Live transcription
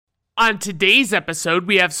On today's episode,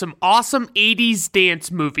 we have some awesome 80s dance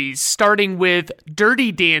movies, starting with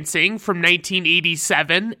Dirty Dancing from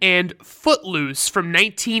 1987 and Footloose from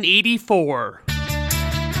 1984.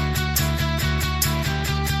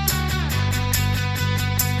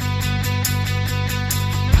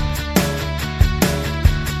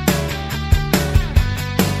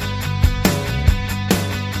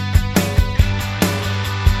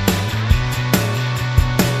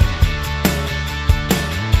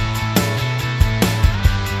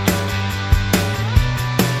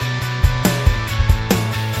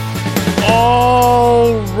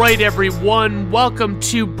 Alright everyone, welcome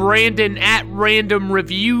to Brandon at Random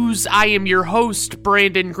Reviews. I am your host,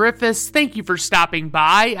 Brandon Griffiths. Thank you for stopping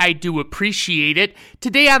by. I do appreciate it.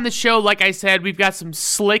 Today on the show, like I said, we've got some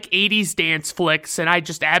slick 80s dance flicks, and I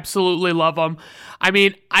just absolutely love them. I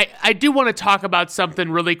mean, I do want to talk about something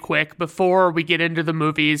really quick before we get into the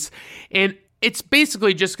movies, and it's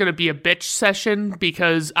basically just going to be a bitch session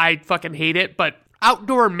because I fucking hate it, but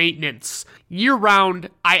outdoor maintenance, year-round,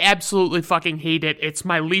 I absolutely fucking hate it. It's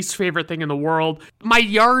my least favorite thing in the world. My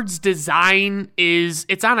yard's design is,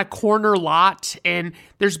 it's on a corner lot, and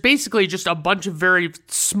there's basically just a bunch of very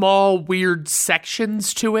small, weird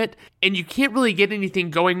sections to it, and you can't really get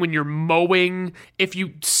anything going when you're mowing. If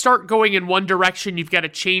you start going in one direction, you've got to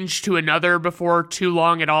change to another before too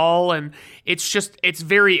long at all, and it's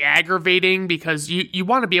very aggravating because you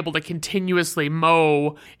want to be able to continuously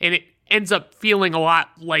mow, and it ends up feeling a lot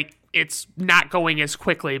like it's not going as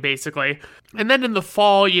quickly, basically. And then in the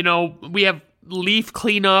fall, we have leaf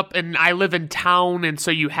cleanup, and I live in town, and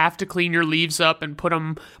so you have to clean your leaves up and put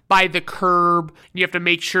them by the curb. You have to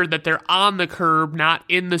make sure that they're on the curb, not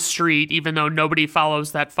in the street, even though nobody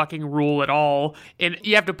follows that fucking rule at all. And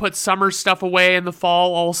you have to put summer stuff away in the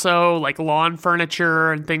fall also, like lawn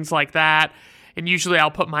furniture and things like that. And usually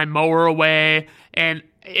I'll put my mower away, and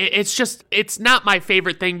it's not my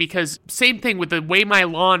favorite thing because same thing with the way my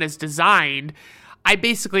lawn is designed, I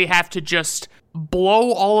basically have to just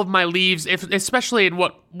blow all of my leaves, especially in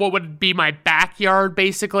what would be my backyard,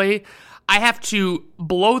 basically. I have to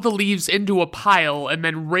blow the leaves into a pile and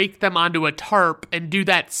then rake them onto a tarp and do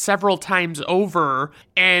that several times over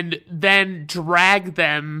and then drag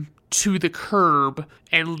them to the curb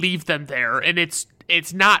and leave them there. And it's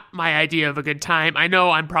not my idea of a good time. I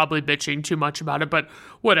know I'm probably bitching too much about it, but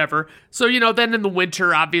whatever. So, then in the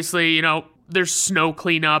winter, obviously, there's snow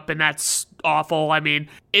cleanup, and that's awful. I mean,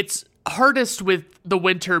 it's hardest with the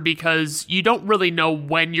winter because you don't really know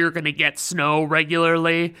when you're going to get snow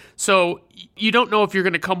regularly. So you don't know if you're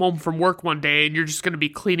going to come home from work one day and you're just going to be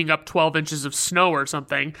cleaning up 12 inches of snow or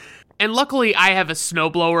something. And luckily, I have a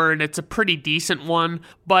snowblower, and it's a pretty decent one,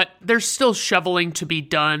 but there's still shoveling to be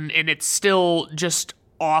done, and it's still just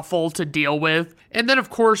awful to deal with. And then, of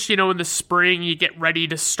course, in the spring, you get ready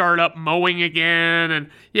to start up mowing again, and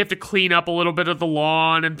you have to clean up a little bit of the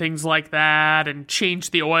lawn and things like that, and change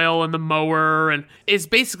the oil in the mower, and it's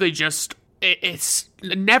basically just, it's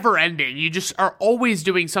never ending. You just are always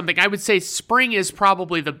doing something. I would say spring is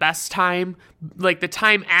probably the best time, like the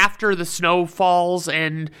time after the snow falls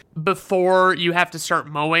and before you have to start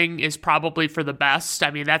mowing is probably for the best. I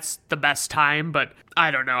mean, that's the best time, but I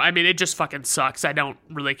don't know. I mean, it just fucking sucks. I don't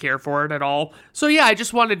really care for it at all. So yeah, I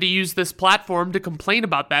just wanted to use this platform to complain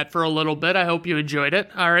about that for a little bit. I hope you enjoyed it.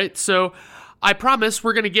 All right, so I promise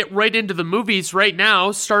we're going to get right into the movies right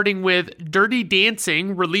now, starting with Dirty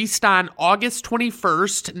Dancing, released on August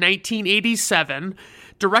 21st, 1987,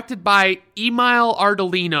 directed by Emile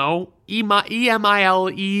Ardolino.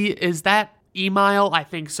 E-M-I-L-E, is that Emile? I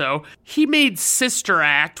think so. He made Sister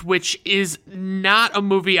Act, which is not a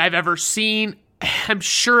movie I've ever seen. I'm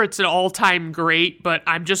sure it's an all-time great, but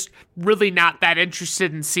I'm just really not that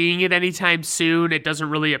interested in seeing it anytime soon. It doesn't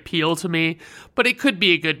really appeal to me, but it could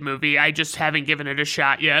be a good movie. I just haven't given it a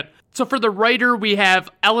shot yet. So for the writer, we have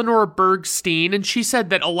Eleanor Bergstein, and she said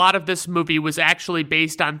that a lot of this movie was actually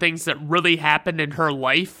based on things that really happened in her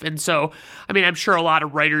life. And so, I mean, I'm sure a lot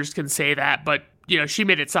of writers can say that, but, she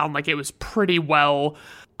made it sound like it was pretty well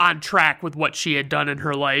on track with what she had done in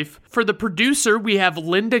her life. For the producer, we have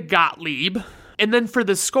Linda Gottlieb. And then for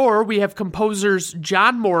the score, we have composers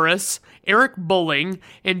John Morris, Eric Bulling,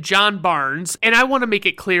 and John Barnes. And I want to make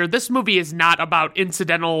it clear, this movie is not about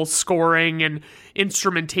incidental scoring and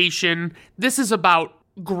instrumentation. This is about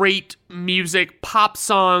great music, pop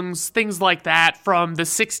songs, things like that from the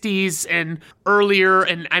 60s and earlier.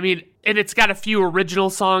 And I mean, and it's got a few original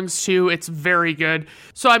songs too. It's very good.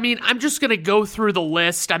 So, I mean, I'm just going to go through the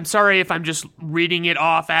list. I'm sorry if I'm just reading it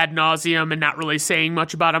off ad nauseum and not really saying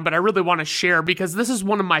much about them, but I really want to share because this is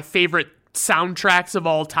one of my favorite soundtracks of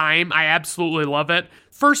all time. I absolutely love it.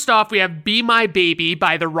 First off, we have Be My Baby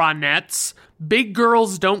by the Ronettes, Big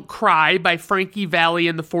Girls Don't Cry by Frankie Valli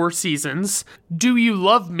and the Four Seasons, Do You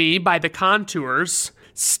Love Me by the Contours,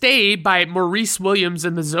 Stay by Maurice Williams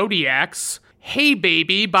and the Zodiacs, Hey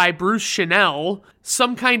Baby by Bruce Chanel,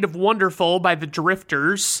 Some Kind of Wonderful by the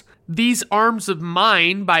Drifters, These Arms of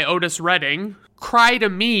Mine by Otis Redding, Cry to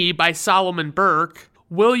Me by Solomon Burke,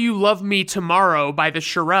 Will You Love Me Tomorrow by the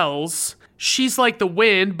Shirelles, She's Like the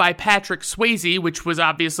Wind by Patrick Swayze, which was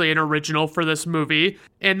obviously an original for this movie,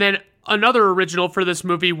 and then another original for this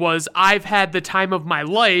movie was I've Had the Time of My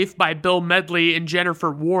Life by Bill Medley and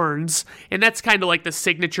Jennifer Warnes, and that's kind of like the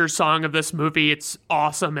signature song of this movie. It's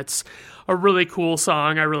awesome. It's a really cool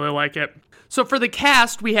song. I really like it. So for the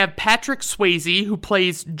cast, we have Patrick Swayze, who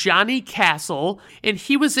plays Johnny Castle, and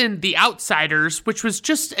he was in The Outsiders, which was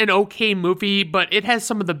just an okay movie, but it has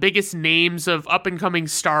some of the biggest names of up-and-coming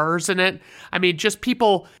stars in it. I mean, just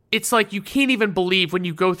people, it's like you can't even believe when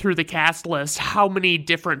you go through the cast list how many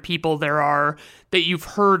different people there are that you've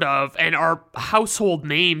heard of and are household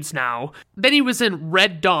names now. Then he was in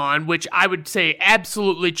Red Dawn, which I would say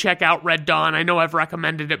absolutely check out Red Dawn. I know I've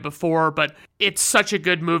recommended it before, but it's such a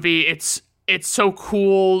good movie. It's so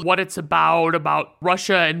cool what it's about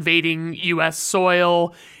Russia invading U.S.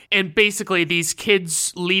 soil, and basically these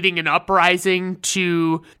kids leading an uprising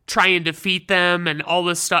to try and defeat them and all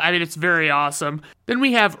this stuff. I mean, it's very awesome. Then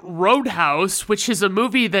we have Roadhouse, which is a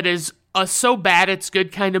movie that is a so bad it's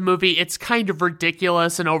good kind of movie. It's kind of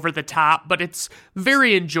ridiculous and over the top, but it's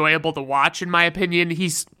very enjoyable to watch, in my opinion.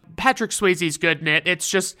 Patrick Swayze's good in it.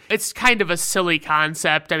 It's kind of a silly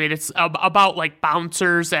concept. I mean, it's about like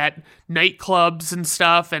bouncers at nightclubs and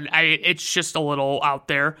stuff, and it's just a little out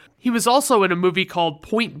there. He was also in a movie called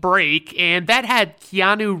Point Break, and that had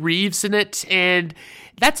Keanu Reeves in it, and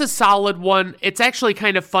that's a solid one. It's actually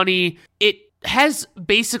kind of funny. It has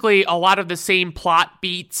basically a lot of the same plot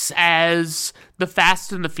beats as The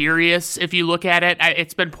Fast and the Furious. If you look at it,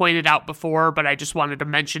 it's been pointed out before, but I just wanted to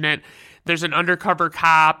mention it. There's an undercover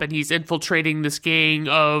cop, and he's infiltrating this gang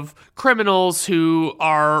of criminals who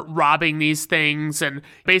are robbing these things, and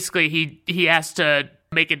basically he has to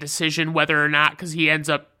make a decision whether or not, because he ends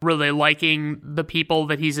up really liking the people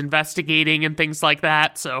that he's investigating and things like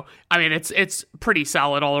that. So, I mean, it's pretty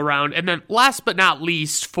solid all around. And then last but not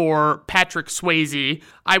least, for Patrick Swayze,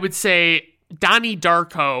 I would say Donnie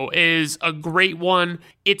Darko is a great one.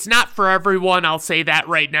 It's not for everyone, I'll say that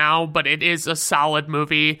right now, but it is a solid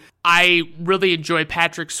movie. I really enjoy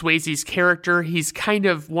Patrick Swayze's character. He's kind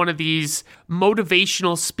of one of these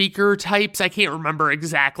motivational speaker types. I can't remember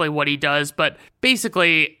exactly what he does, but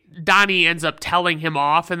basically Donnie ends up telling him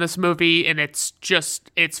off in this movie, and it's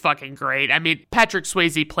fucking great. I mean, Patrick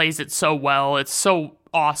Swayze plays it so well. It's so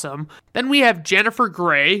awesome. Then we have Jennifer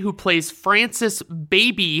Grey, who plays Frances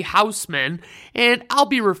Baby Houseman, and I'll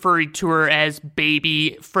be referring to her as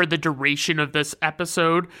Baby for the duration of this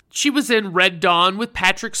episode. She was in Red Dawn with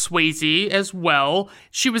Patrick Swayze as well.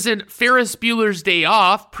 She was in Ferris Bueller's Day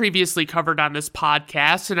Off, previously covered on this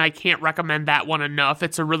podcast, and I can't recommend that one enough.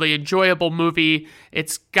 It's a really enjoyable movie.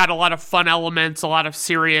 It's got a lot of fun elements, a lot of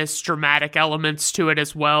serious, dramatic elements to it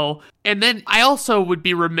as well. And then I also would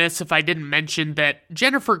be remiss if I didn't mention that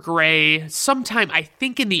Jennifer Grey, sometime I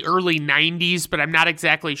think in the early 90s, but I'm not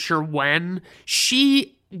exactly sure when,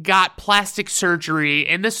 she got plastic surgery,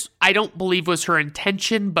 and this I don't believe was her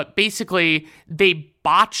intention, but basically they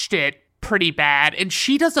botched it pretty bad, and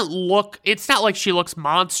she doesn't look, it's not like she looks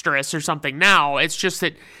monstrous or something now, it's just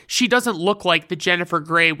that she doesn't look like the Jennifer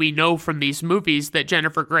Grey we know from these movies that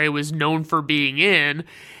Jennifer Grey was known for being in,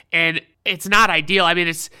 and it's not ideal. I mean,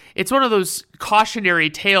 it's one of those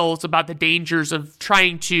cautionary tales about the dangers of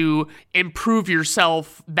trying to improve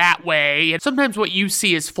yourself that way. And sometimes what you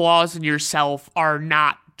see as flaws in yourself are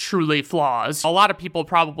not truly flaws. A lot of people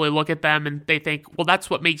probably look at them and they think, well, that's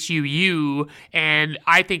what makes you you, and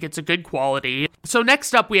I think it's a good quality. So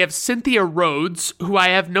next up, we have Cynthia Rhodes, who I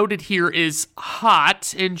have noted here is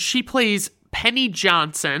hot, and she plays Penny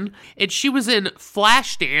Johnson, and she was in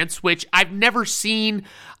Flashdance, which I've never seen.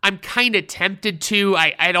 I'm kind of tempted to.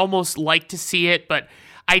 I'd almost like to see it, but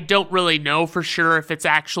I don't really know for sure if it's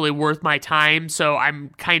actually worth my time, so I'm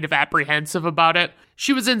kind of apprehensive about it.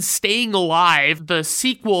 She was in Staying Alive, the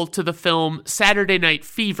sequel to the film Saturday Night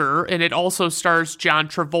Fever, and it also stars John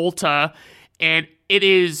Travolta, and it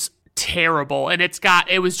is terrible. And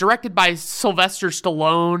it was directed by Sylvester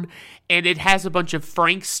Stallone, and it has a bunch of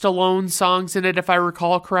Frank Stallone songs in it, if I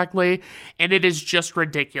recall correctly, and it is just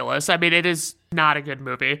ridiculous. I mean, it is not a good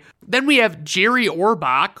movie. Then we have Jerry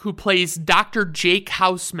Orbach, who plays Dr. Jake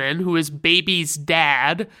Houseman, who is Baby's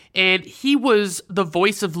dad, and he was the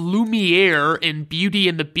voice of Lumiere in Beauty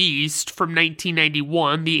and the Beast from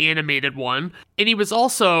 1991, the animated one, and he was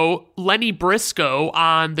also Lenny Briscoe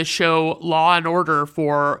on the show Law and Order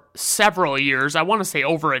for several years. I want to say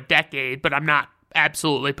over a decade, but I'm not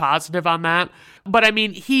absolutely positive on that. But I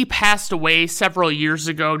mean, he passed away several years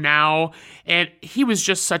ago now, and he was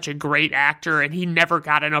just such a great actor, and he never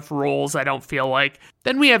got enough roles, I don't feel like.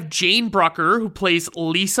 Then we have Jane Brucker, who plays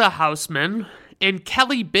Lisa Houseman, and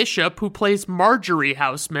Kelly Bishop, who plays Marjorie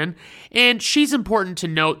Houseman, and she's important to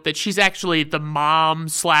note that she's actually the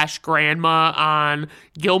mom/grandma on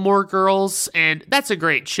Gilmore Girls, and that's a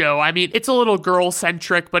great show. I mean, it's a little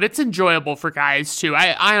girl-centric, but it's enjoyable for guys, too.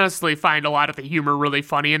 I honestly find a lot of the humor really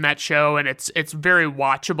funny in that show, and it's very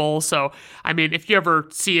watchable, so, I mean, if you ever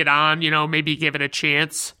see it on, maybe give it a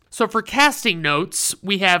chance. So for casting notes,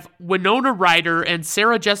 we have Winona Ryder and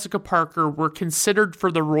Sarah Jessica Parker were considered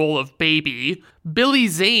for the role of Baby. Billy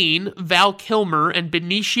Zane, Val Kilmer, and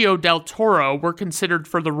Benicio del Toro were considered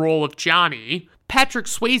for the role of Johnny. Patrick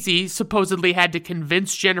Swayze supposedly had to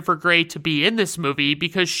convince Jennifer Grey to be in this movie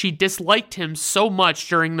because she disliked him so much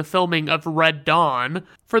during the filming of Red Dawn.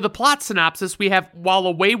 For the plot synopsis, we have, while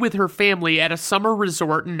away with her family at a summer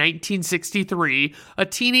resort in 1963, a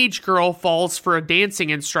teenage girl falls for a dancing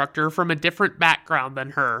instructor from a different background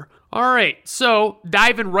than her. Alright, so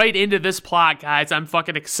diving right into this plot, guys. I'm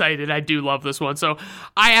fucking excited. I do love this one. So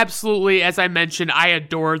I absolutely, as I mentioned, I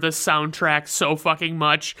adore this soundtrack so fucking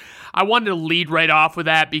much. I wanted to lead right off with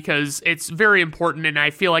that because it's very important, and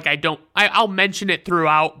I feel like I'll mention it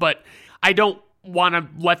throughout, but I don't want to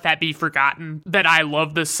let that be forgotten that I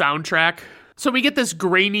love this soundtrack. So we get this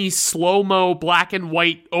grainy, slow-mo, black and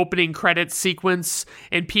white opening credits sequence,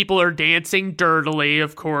 and people are dancing dirtily,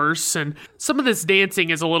 of course, and some of this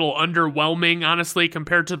dancing is a little underwhelming, honestly,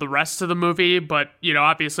 compared to the rest of the movie, but,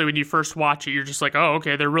 obviously when you first watch it, you're just like, oh,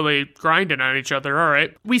 okay, they're really grinding on each other,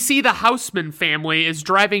 alright. We see the Houseman family is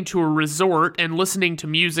driving to a resort and listening to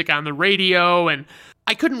music on the radio, and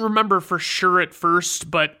I couldn't remember for sure at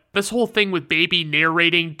first, but this whole thing with Baby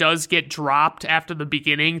narrating does get dropped after the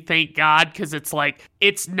beginning, thank God, because it's like,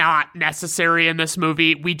 it's not necessary in this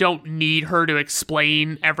movie. We don't need her to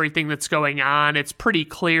explain everything that's going on. It's pretty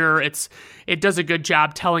clear. It does a good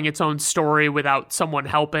job telling its own story without someone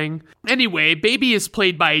helping. Anyway, Baby is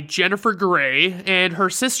played by Jennifer Grey, and her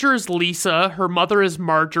sister is Lisa, her mother is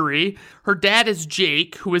Marjorie, her dad is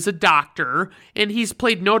Jake, who is a doctor, and he's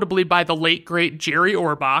played notably by the late, great Jerry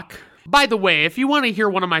Orbach. By the way, if you want to hear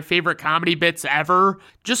one of my favorite comedy bits ever,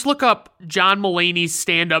 just look up John Mulaney's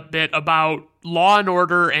stand-up bit about Law and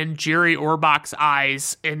Order and Jerry Orbach's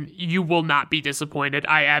eyes, and you will not be disappointed.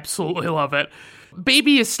 I absolutely love it.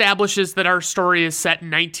 Baby establishes that our story is set in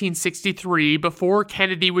 1963, before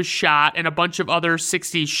Kennedy was shot and a bunch of other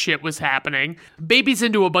 60s shit was happening. Baby's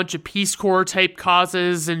into a bunch of Peace Corps type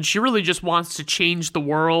causes, and she really just wants to change the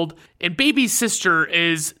world. And Baby's sister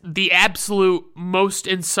is the absolute most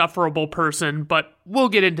insufferable person, but we'll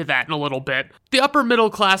get into that in a little bit. The upper middle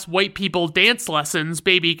class white people dance lessons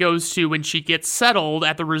Baby goes to when she gets settled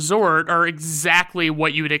at the resort are exactly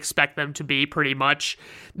what you would expect them to be, pretty much.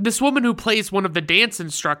 This woman who plays one of the dance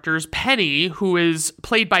instructors, Penny, who is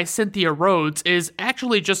played by Cynthia Rhodes, is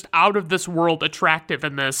actually just out of this world attractive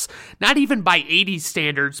in this. Not even by 80s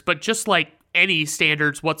standards, but just like any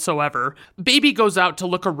standards whatsoever. Baby goes out to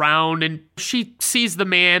look around and she sees the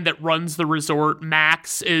man that runs the resort.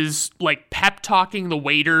 Max is like pep talking the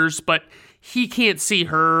waiters, but he can't see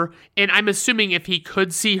her, and I'm assuming if he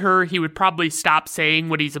could see her, he would probably stop saying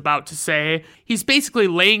what he's about to say. He's basically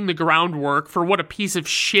laying the groundwork for what a piece of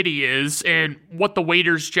shit he is and what the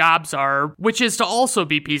waiters' jobs are, which is to also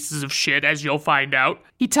be pieces of shit, as you'll find out.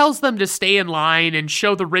 He tells them to stay in line and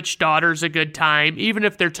show the rich daughters a good time, even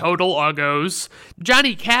if they're total uggos.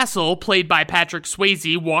 Johnny Castle, played by Patrick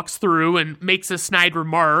Swayze, walks through and makes a snide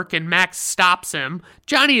remark, and Max stops him.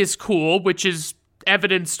 Johnny is cool, which is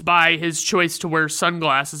evidenced by his choice to wear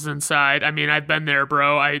sunglasses inside. I mean, I've been there,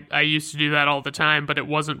 bro. I used to do that all the time, but it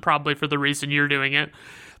wasn't probably for the reason you're doing it.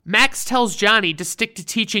 Max tells Johnny to stick to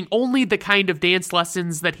teaching only the kind of dance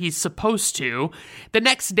lessons that he's supposed to. The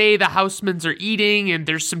next day, the Housemans are eating, and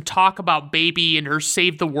there's some talk about Baby and her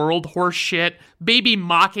save the world horse shit. Baby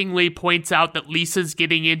mockingly points out that Lisa's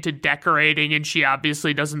getting into decorating, and she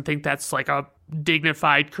obviously doesn't think that's like a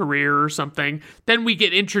dignified career or something. Then we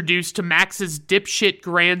get introduced to Max's dipshit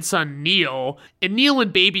grandson, Neil. And Neil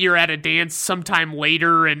and Baby are at a dance sometime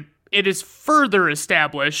later, and it is further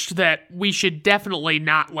established that we should definitely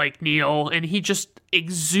not like Neil, and he just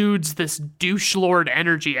exudes this douche lord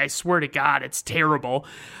energy. I swear to God, it's terrible.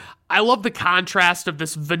 I love the contrast of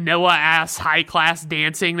this vanilla-ass high-class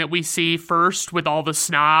dancing that we see first with all the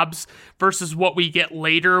snobs versus what we get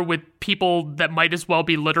later with people that might as well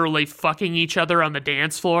be literally fucking each other on the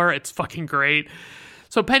dance floor. It's fucking great.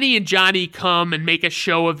 So Penny and Johnny come and make a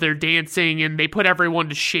show of their dancing, and they put everyone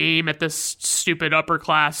to shame at this stupid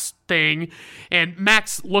upper-class thing. And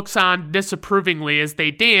Max looks on disapprovingly as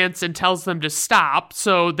they dance and tells them to stop,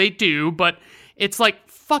 so they do, but it's like,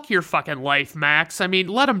 fuck your fucking life, Max. I mean,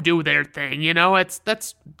 let them do their thing, you know?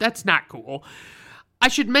 That's not cool. I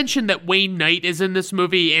should mention that Wayne Knight is in this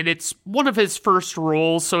movie, and it's one of his first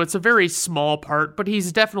roles, so it's a very small part, but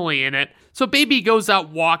he's definitely in it. So Baby goes out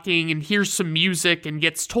walking and hears some music and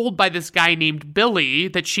gets told by this guy named Billy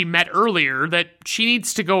that she met earlier that she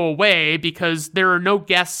needs to go away because there are no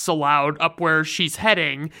guests allowed up where she's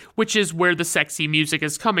heading, which is where the sexy music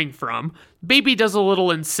is coming from. Baby does a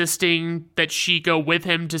little insisting that she go with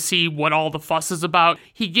him to see what all the fuss is about.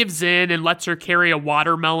 He gives in and lets her carry a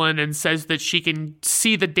watermelon and says that she can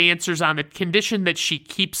see the dancers on the condition that she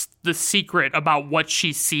keeps the secret about what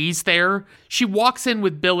she sees there. She walks in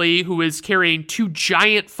with Billy, who is carrying 2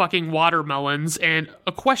 giant fucking watermelons, and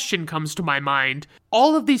a question comes to my mind.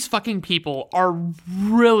 All of these fucking people are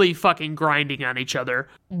really fucking grinding on each other.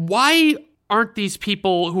 Why aren't these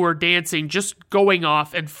people who are dancing just going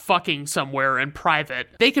off and fucking somewhere in private?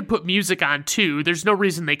 They could put music on too. There's no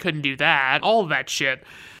reason they couldn't do that. All of that shit.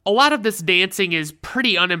 A lot of this dancing is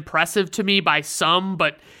pretty unimpressive to me by some,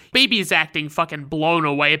 but Baby's acting fucking blown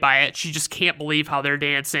away by it. She just can't believe how they're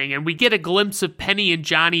dancing. And we get a glimpse of Penny and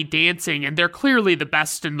Johnny dancing, and they're clearly the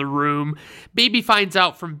best in the room. Baby finds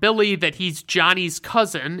out from Billy that he's Johnny's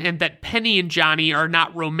cousin, and that Penny and Johnny are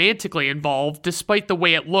not romantically involved, despite the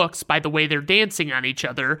way it looks by the way they're dancing on each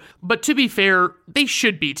other. But to be fair, they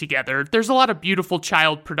should be together. There's a lot of beautiful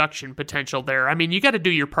child production potential there. I mean, you gotta do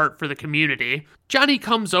your part for the community. Johnny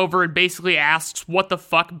comes over and basically asks what the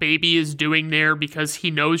fuck Baby is doing there because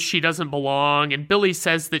he knows she doesn't belong, and Billy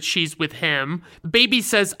says that she's with him. Baby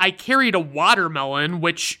says, "I carried a watermelon,"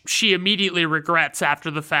 which she immediately regrets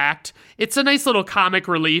after the fact. It's a nice little comic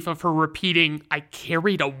relief of her repeating, "I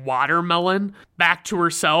carried a watermelon," back to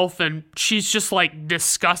herself, and she's just like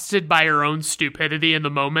disgusted by her own stupidity in the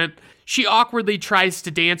moment. She awkwardly tries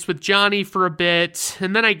to dance with Johnny for a bit,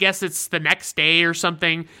 and then I guess it's the next day or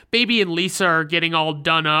something. Baby and Lisa are getting all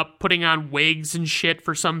done up, putting on wigs and shit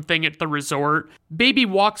for something at the resort. Baby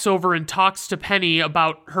walks over and talks to Penny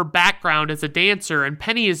about her background as a dancer, and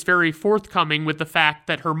Penny is very forthcoming with the fact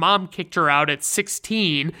that her mom kicked her out at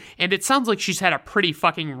 16, and it sounds like she's had a pretty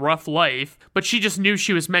fucking rough life, but she just knew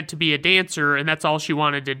she was meant to be a dancer, and that's all she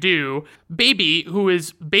wanted to do. Baby, who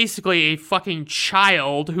is basically a fucking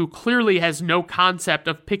child who clearly has no concept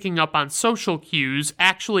of picking up on social cues,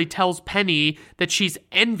 actually tells Penny that she's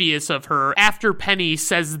envious of her after Penny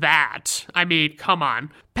says that. I mean, come on.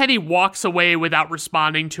 Penny walks away without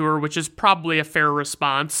responding to her, which is probably a fair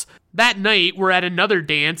response. That night, we're at another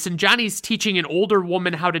dance, and Johnny's teaching an older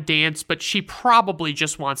woman how to dance, but she probably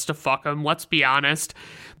just wants to fuck him, let's be honest.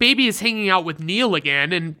 Baby is hanging out with Neil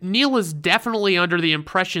again, and Neil is definitely under the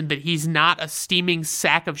impression that he's not a steaming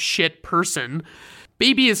sack of shit person.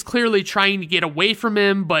 Baby is clearly trying to get away from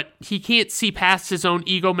him, but he can't see past his own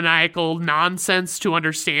egomaniacal nonsense to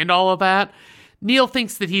understand all of that. Neil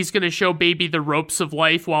thinks that he's going to show Baby the ropes of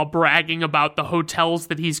life while bragging about the hotels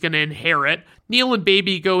that he's going to inherit. Neil and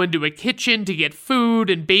Baby go into a kitchen to get food,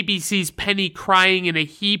 and Baby sees Penny crying in a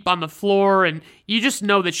heap on the floor, and you just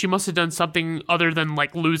know that she must have done something other than,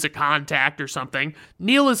 like, lose a contact or something.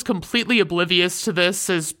 Neil is completely oblivious to this,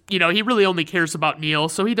 as, you know, he really only cares about Neil,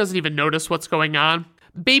 so he doesn't even notice what's going on.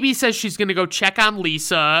 Baby says she's going to go check on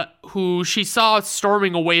Lisa, who she saw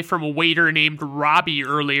storming away from a waiter named Robbie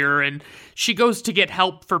earlier, and she goes to get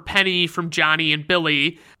help for Penny from Johnny and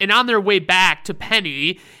Billy. And on their way back to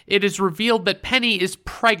Penny, it is revealed that Penny is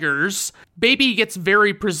preggers. Baby gets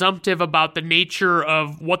very presumptive about the nature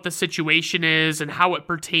of what the situation is and how it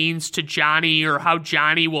pertains to Johnny or how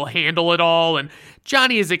Johnny will handle it all, and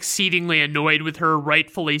Johnny is exceedingly annoyed with her,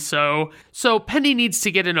 rightfully so. So Penny needs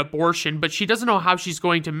to get an abortion, but she doesn't know how she's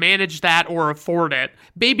going to manage that or afford it.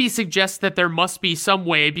 Baby suggests that there must be some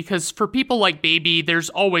way, because for people like Baby, there's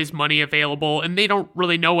always money available, and they don't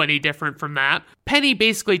really know any different from that. Penny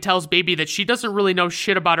basically tells Baby that she doesn't really know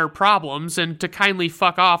shit about her problems, and to kindly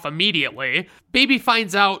fuck off immediately. conveniently. Baby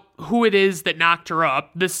finds out who it is that knocked her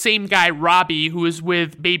up, the same guy Robbie who was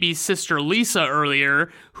with Baby's sister Lisa earlier,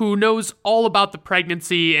 who knows all about the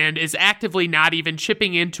pregnancy and is actively not even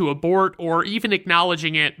chipping in to abort or even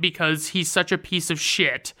acknowledging it because he's such a piece of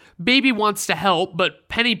shit. Baby wants to help, but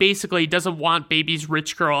Penny basically doesn't want Baby's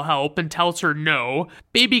rich girl help and tells her no.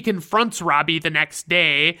 Baby confronts Robbie the next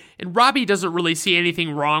day, and Robbie doesn't really see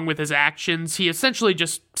anything wrong with his actions. He essentially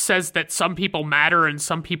just says that some people matter and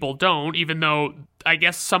some people don't, even though I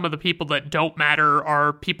guess some of the people that don't matter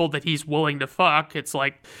are people that he's willing to fuck. It's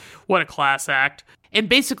like, what a class act. And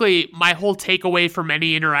basically, my whole takeaway from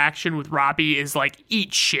any interaction with Robbie is like,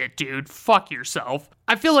 eat shit, dude. Fuck yourself.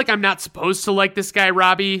 I feel like I'm not supposed to like this guy,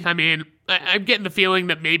 Robbie. I mean, I'm getting the feeling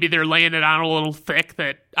that maybe they're laying it on a little thick,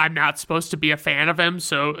 that I'm not supposed to be a fan of him.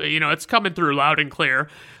 So, it's coming through loud and clear.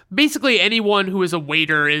 Basically, anyone who is a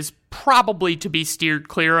waiter is probably to be steered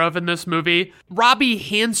clear of in this movie. Robbie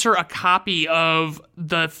hands her a copy of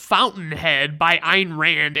The Fountainhead by Ayn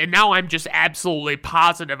Rand, and now I'm just absolutely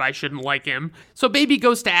positive I shouldn't like him. So Baby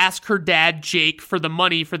goes to ask her dad, Jake, for the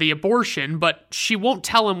money for the abortion, but she won't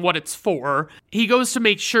tell him what it's for. He goes to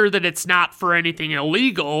make sure that it's not for anything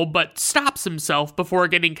illegal, but stops himself before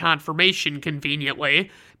getting confirmation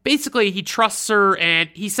conveniently. Basically, he trusts her, and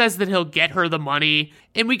he says that he'll get her the money,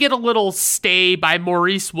 and we get a little Stay by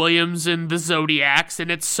Maurice Williams and the Zodiacs, and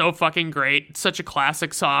it's so fucking great. It's such a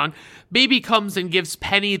classic song. Baby comes and gives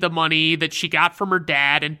Penny the money that she got from her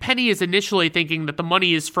dad, and Penny is initially thinking that the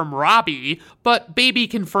money is from Robbie, but Baby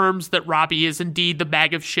confirms that Robbie is indeed the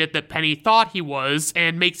bag of shit that Penny thought he was,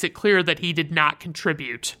 and makes it clear that he did not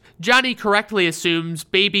contribute. Johnny correctly assumes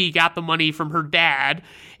Baby got the money from her dad,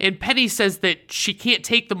 and Penny says that she can't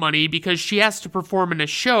take the money because she has to perform in a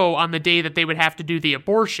show on the day that they would have to do the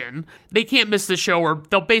abortion. They can't miss the show or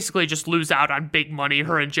they'll basically just lose out on big money,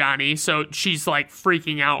 her and Johnny, so she's like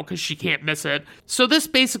freaking out because she can't miss it. So this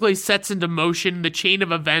basically sets into motion the chain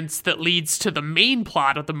of events that leads to the main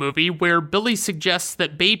plot of the movie, where Billy suggests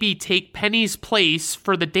that Baby take Penny's place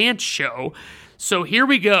for the dance show. So here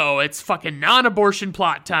we go, it's fucking non-abortion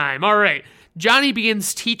plot time. All right, Johnny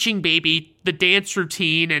begins teaching Baby the dance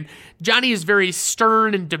routine, and Johnny is very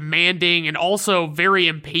stern and demanding and also very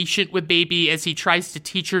impatient with Baby as he tries to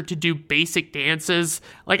teach her to do basic dances.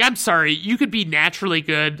 Like, I'm sorry, you could be naturally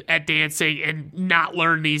good at dancing and not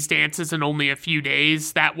learn these dances in only a few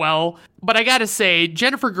days that well. But I gotta say,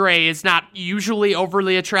 Jennifer Grey is not usually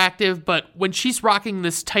overly attractive, but when she's rocking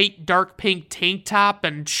this tight dark pink tank top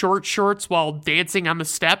and short shorts while dancing on the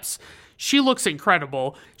steps, she looks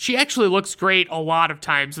incredible. She actually looks great a lot of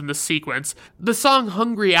times in the sequence. The song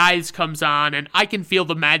Hungry Eyes comes on, and I Can Feel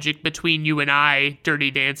the Magic Between You and I,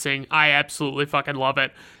 Dirty Dancing. I absolutely fucking love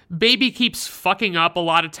it. Baby keeps fucking up a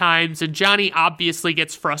lot of times, and Johnny obviously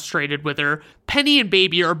gets frustrated with her. Penny and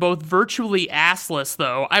Baby are both virtually assless,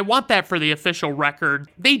 though. I want that for the official record.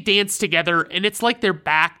 They dance together, and it's like their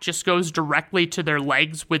back just goes directly to their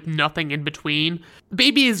legs with nothing in between.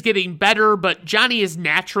 Baby is getting better, but Johnny is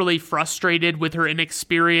naturally frustrated with her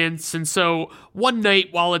inexperience, and so one night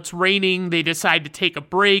while it's raining, they decide to take a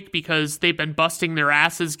break because they've been busting their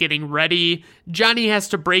asses getting ready. Johnny has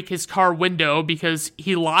to break his car window because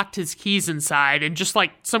he locked his keys inside, and just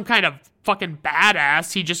like some kind of fucking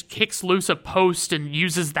badass, he just kicks loose a post and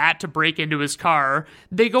uses that to break into his car.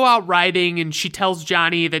 They go out riding, and she tells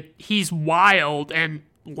Johnny that he's wild and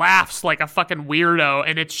laughs like a fucking weirdo,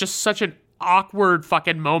 and it's just such an awkward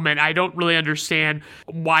fucking moment. I don't really understand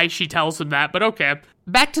why she tells him that, but okay.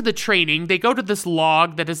 Back to the training, they go to this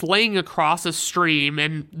log that is laying across a stream,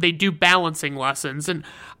 and they do balancing lessons, and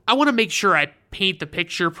I want to make sure I paint the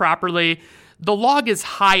picture properly. The log is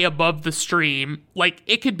high above the stream, like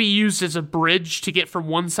it could be used as a bridge to get from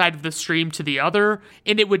one side of the stream to the other,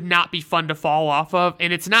 and it would not be fun to fall off of,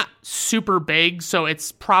 and it's not super big, so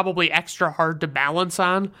it's probably extra hard to balance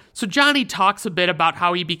on. So Johnny talks a bit about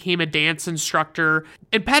how he became a dance instructor,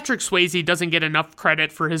 and Patrick Swayze doesn't get enough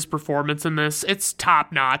credit for his performance in this. It's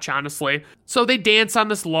top notch, honestly. So they dance on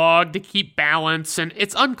this log to keep balance, and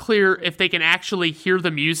it's unclear if they can actually hear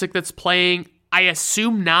the music that's playing. I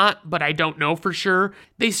assume not, but I don't know for sure.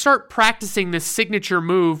 They start practicing this signature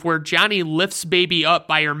move where Johnny lifts Baby up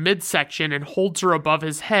by her midsection and holds her above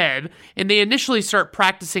his head, and they initially start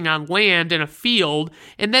practicing on land in a field,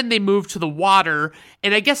 and then they move to the water,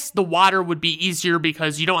 and I guess the water would be easier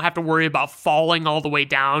because you don't have to worry about falling all the way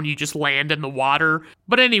down, you just land in the water.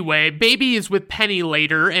 But anyway, Baby is with Penny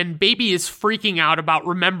later, and Baby is freaking out about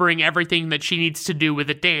remembering everything that she needs to do with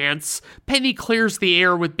a dance. Penny clears the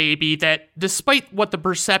air with Baby that, despite despite what the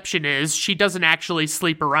perception is, she doesn't actually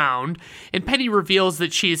sleep around, and Penny reveals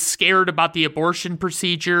that she is scared about the abortion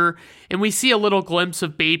procedure, and we see a little glimpse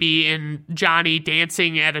of Baby and Johnny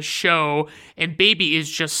dancing at a show, and Baby is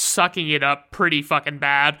just sucking it up pretty fucking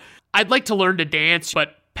bad. I'd like to learn to dance,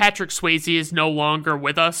 but Patrick Swayze is no longer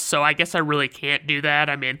with us, so I guess I really can't do that.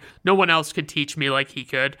 I mean, no one else could teach me like he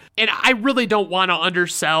could. And I really don't want to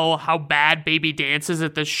undersell how bad Baby dances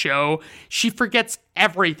at this show. She forgets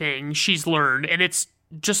everything she's learned, and it's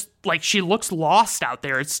just like she looks lost out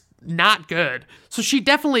there. It's not good. So she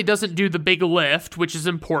definitely doesn't do the big lift, which is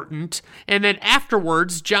important. And then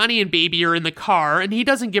afterwards, Johnny and Baby are in the car, and he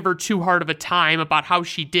doesn't give her too hard of a time about how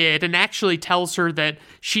she did, and actually tells her that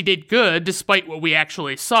she did good despite what we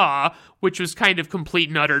actually saw, which was kind of complete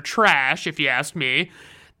and utter trash, if you ask me.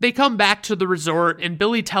 They come back to the resort, and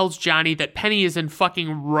Billy tells Johnny that Penny is in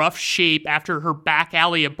fucking rough shape after her back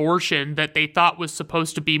alley abortion that they thought was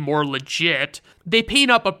supposed to be more legit. They paint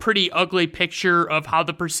up a pretty ugly picture of how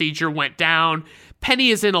the procedure went down. Penny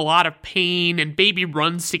is in a lot of pain, and Baby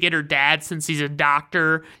runs to get her dad since he's a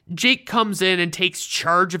doctor. Jake comes in and takes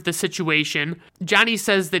charge of the situation. Johnny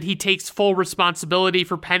says that he takes full responsibility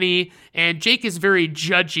for Penny, and Jake is very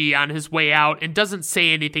judgy on his way out and doesn't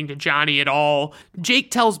say anything to Johnny at all.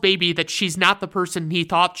 Jake tells Baby that she's not the person he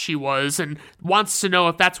thought she was and wants to know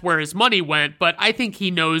if that's where his money went, but I think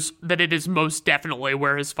he knows that it is most definitely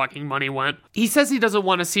where his fucking money went. He says he doesn't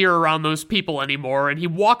want to see her around those people anymore, and he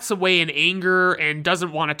walks away in anger and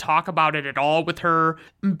doesn't want to talk about it at all with her.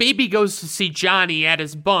 Baby goes to see Johnny at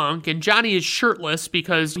his bunk, and Johnny is shirtless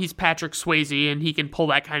because he's Patrick Swayze and he can pull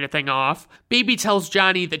that kind of thing off. Baby tells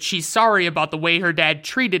Johnny that she's sorry about the way her dad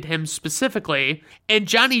treated him specifically, and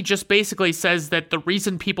Johnny just basically says that the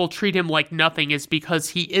reason people treat him like nothing is because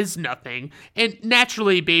he is nothing. And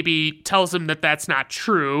naturally, Baby tells him that that's not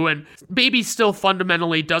true, and Baby still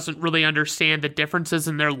fundamentally doesn't really understand the differences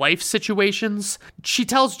in their life situations. She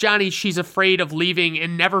tells Johnny she's afraid of leaving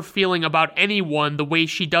and never feeling about anyone the way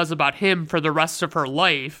she does about him for the rest of her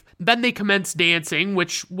life. Then they commence dancing,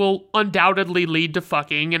 which will undoubtedly lead to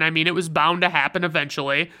fucking, and I mean, it was bound to happen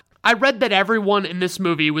eventually. I read that everyone in this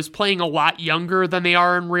movie was playing a lot younger than they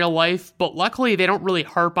are in real life, but luckily they don't really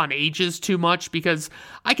harp on ages too much because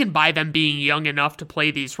I can buy them being young enough to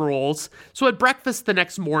play these roles. So at breakfast the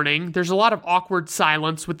next morning, there's a lot of awkward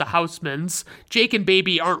silence with the Housemans. Jake and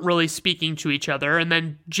Baby aren't really speaking to each other, and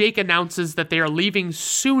then Jake announces that they are leaving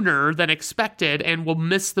sooner than expected and will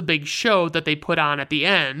miss the big show that they put on at the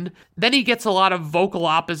end. Then he gets a lot of vocal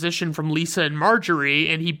opposition from Lisa and Marjorie,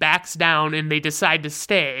 and he backs down and they decide to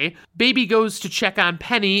stay. Baby goes to check on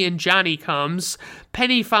Penny, and Johnny comes.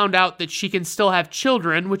 Penny found out that she can still have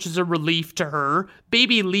children, which is a relief to her.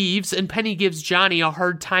 Baby leaves, and Penny gives Johnny a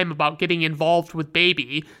hard time about getting involved with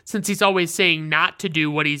Baby, since he's always saying not to do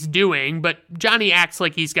what he's doing, but Johnny acts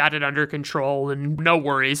like he's got it under control, and no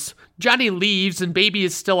worries. Johnny leaves, and Baby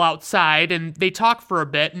is still outside, and they talk for a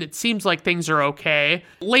bit, and it seems like things are okay.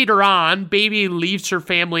 Later on, Baby leaves her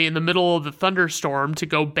family in the middle of the thunderstorm to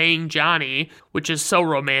go bang Johnny, which is so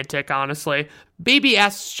romantic, honestly. Baby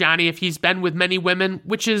asks Johnny if he's been with many women,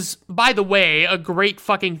 which is, by the way, a great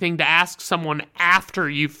fucking thing to ask someone after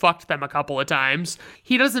you've fucked them a couple of times.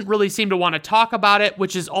 He doesn't really seem to want to talk about it,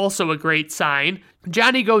 which is also a great sign.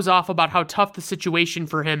 Johnny goes off about how tough the situation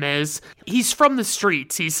for him is. He's from the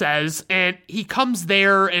streets, he says, and he comes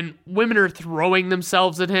there and women are throwing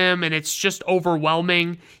themselves at him and it's just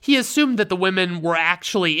overwhelming. He assumed that the women were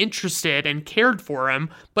actually interested and cared for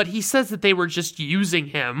him, but he says that they were just using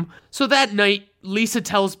him. So that night, Lisa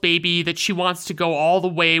tells Baby that she wants to go all the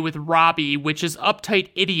way with Robbie, which is uptight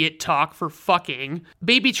idiot talk for fucking.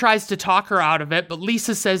 Baby tries to talk her out of it, but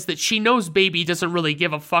Lisa says that she knows Baby doesn't really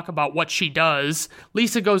give a fuck about what she does.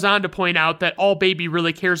 Lisa goes on to point out that all Baby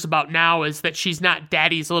really cares about now is that she's not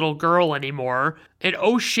Daddy's little girl anymore. And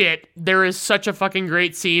oh shit, there is such a fucking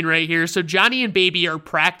great scene right here. So Johnny and Baby are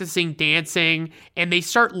practicing dancing, and they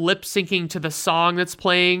start lip syncing to the song that's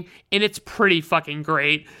playing, and it's pretty fucking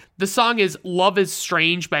great. The song is Love is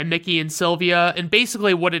Strange by Mickey and Sylvia, and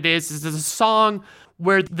basically what it is a song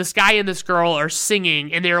where this guy and this girl are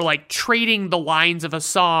singing, and they're like trading the lines of a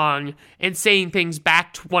song and saying things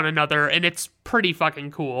back to one another, and it's pretty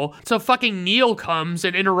fucking cool. So fucking Neil comes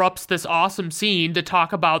and interrupts this awesome scene to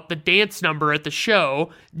talk about the dance number at the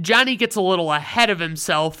show. Johnny gets a little ahead of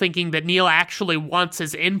himself, thinking that Neil actually wants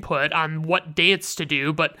his input on what dance to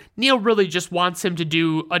do, but Neil really just wants him to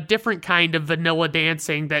do a different kind of vanilla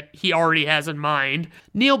dancing that he already has in mind.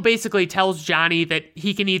 Neil basically tells Johnny that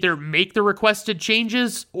he can either make the requested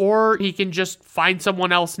changes or he can just find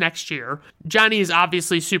someone else next year. Johnny is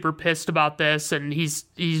obviously super pissed about this, and he's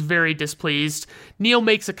very displeased. pleased. Neil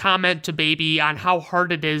makes a comment to Baby on how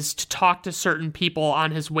hard it is to talk to certain people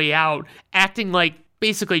on his way out, acting like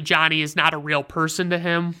basically Johnny is not a real person to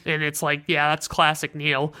him, and it's like, yeah, that's classic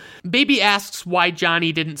Neil. Baby asks why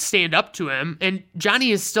Johnny didn't stand up to him, and Johnny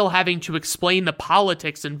is still having to explain the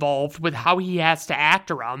politics involved with how he has to act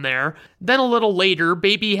around there. Then a little later,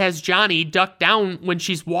 Baby has Johnny duck down when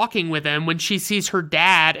she's walking with him when she sees her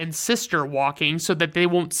dad and sister walking so that they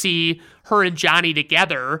won't see her and Johnny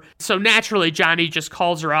together. So naturally, Johnny just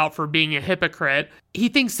calls her out for being a hypocrite. He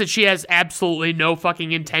thinks that she has absolutely no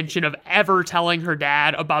fucking intention of ever telling her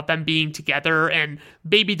dad about them being together, and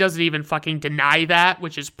Baby doesn't even fucking deny that,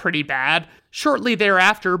 which is pretty bad. Shortly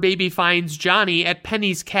thereafter, Baby finds Johnny at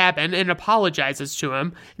Penny's cabin and apologizes to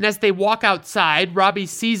him, and as they walk outside, Robbie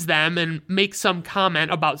sees them and makes some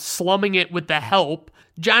comment about slumming it with the help.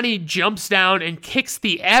 Johnny jumps down and kicks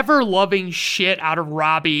the ever-loving shit out of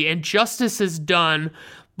Robbie, and justice is done,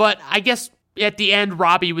 but I guess at the end,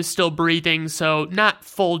 Robbie was still breathing, so not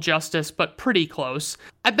full justice, but pretty close.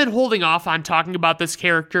 I've been holding off on talking about this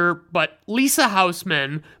character, but Lisa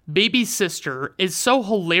Houseman, Baby's sister, is so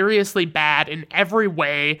hilariously bad in every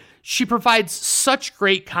way. She provides such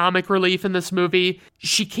great comic relief in this movie.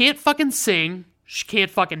 She can't fucking sing. She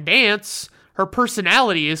can't fucking dance. Her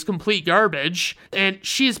personality is complete garbage, and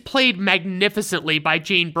she is played magnificently by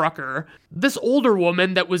Jane Brucker. This older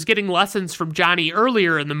woman that was getting lessons from Johnny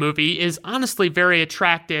earlier in the movie is honestly very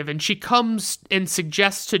attractive, and she comes and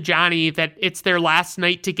suggests to Johnny that it's their last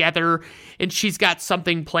night together, and she's got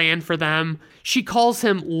something planned for them. She calls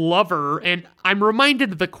him lover, and I'm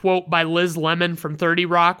reminded of the quote by Liz Lemon from 30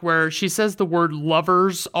 Rock where she says the word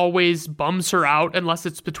lovers always bums her out unless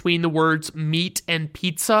it's between the words meat and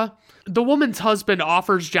pizza. The woman's husband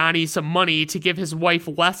offers Johnny some money to give his wife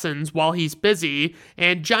lessons while he's busy,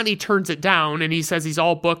 and Johnny turns it down and he says he's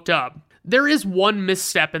all booked up. There is one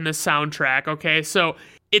misstep in this soundtrack, okay? So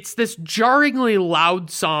it's this jarringly loud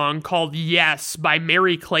song called Yes by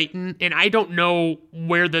Mary Clayton, and I don't know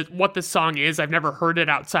what the song is. I've never heard it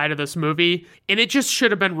outside of this movie, and it just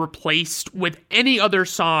should have been replaced with any other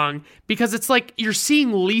song because it's like you're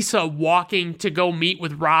seeing Lisa walking to go meet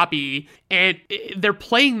with Robbie, and they're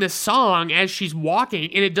playing this song as she's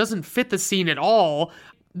walking, and it doesn't fit the scene at all.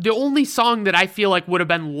 The only song that I feel like would have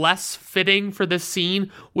been less fitting for this scene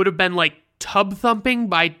would have been like Tub Thumping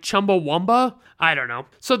by Chumbawamba. I don't know.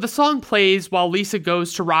 So the song plays while Lisa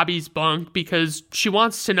goes to Robbie's bunk because she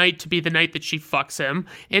wants tonight to be the night that she fucks him.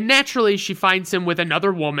 And naturally, she finds him with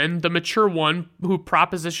another woman, the mature one who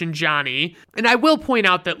propositioned Johnny. And I will point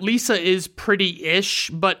out that Lisa is pretty-ish,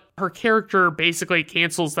 but her character basically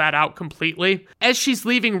cancels that out completely. As she's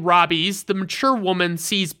leaving Robbie's, the mature woman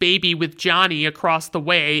sees Baby with Johnny across the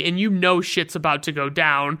way, and you know shit's about to go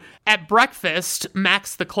down. At breakfast,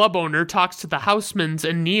 Max, the club owner, talks to the Housemans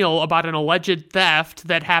and Neil about an alleged theft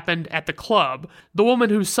that happened at the club. The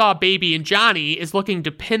woman who saw Baby and Johnny is looking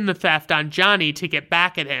to pin the theft on Johnny to get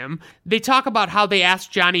back at him. They talk about how they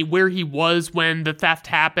asked Johnny where he was when the theft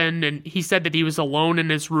happened, and he said that he was alone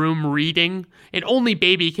in his room reading, and only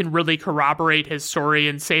Baby can really corroborate his story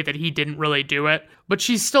and say that he didn't really do it. But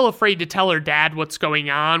she's still afraid to tell her dad what's going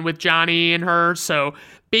on with Johnny and her, so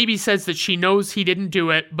Baby says that she knows he didn't do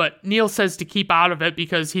it, but Neil says to keep out of it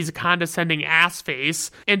because he's a condescending ass face.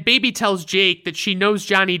 And Baby tells Jake that she knows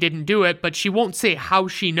Johnny didn't do it, but she won't say how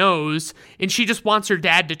she knows, and she just wants her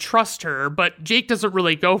dad to trust her, but Jake doesn't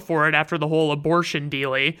really go for it after the whole abortion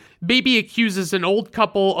dealie. Baby accuses an old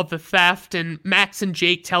couple of the theft, and Max and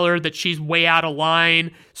Jake tell her that she's way out of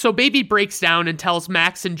line. So Baby breaks down and tells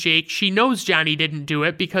Max and Jake she knows Johnny didn't do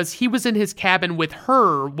it because he was in his cabin with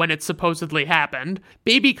her when it supposedly happened.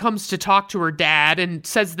 Baby comes to talk to her dad and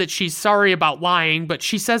says that she's sorry about lying, but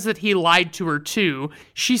she says that he lied to her too.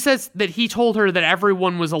 She says that he told her that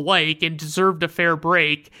everyone was alike and deserved a fair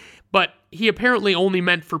break, but he apparently only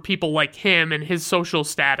meant for people like him and his social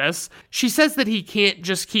status. She says that he can't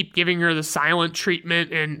just keep giving her the silent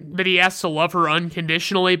treatment and that he has to love her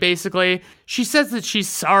unconditionally, basically. She says that she's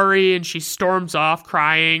sorry and she storms off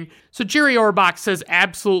crying. So Jerry Orbach says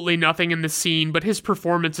absolutely nothing in the scene, but his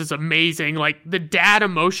performance is amazing. Like, the dad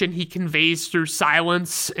emotion he conveys through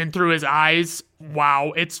silence and through his eyes,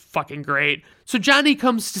 wow, it's fucking great. So Johnny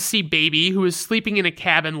comes to see Baby, who is sleeping in a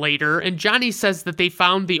cabin later, and Johnny says that they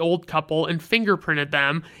found the old couple and fingerprinted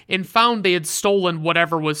them and found they had stolen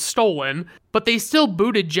whatever was stolen, but they still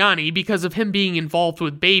booted Johnny because of him being involved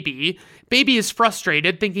with Baby. Baby is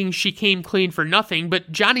frustrated, thinking she came clean for nothing, but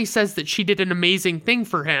Johnny says that she did an amazing thing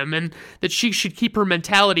for him and that she should keep her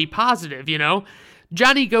mentality positive, you know?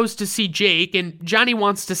 Johnny goes to see Jake, and Johnny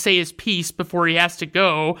wants to say his piece before he has to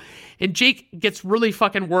go, and Jake gets really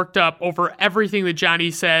fucking worked up over everything that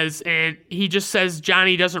Johnny says, and he just says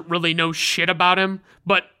Johnny doesn't really know shit about him,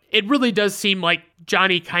 but it really does seem like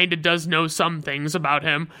Johnny kind of does know some things about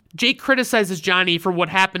him. Jake criticizes Johnny for what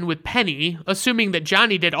happened with Penny, assuming that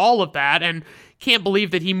Johnny did all of that, and can't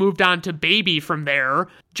believe that he moved on to Baby from there.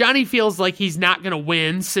 Johnny feels like he's not going to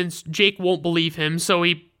win since Jake won't believe him, so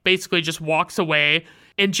he basically just walks away.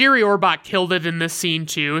 And Jerry Orbach killed it in this scene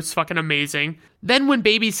too. It's fucking amazing. Then when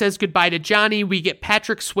Baby says goodbye to Johnny, we get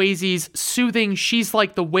Patrick Swayze's soothing She's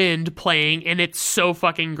Like the Wind playing, and it's so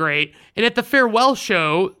fucking great. And at the farewell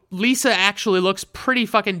show, Lisa actually looks pretty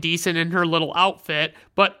fucking decent in her little outfit,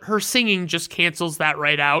 but her singing just cancels that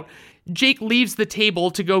right out. Jake leaves the table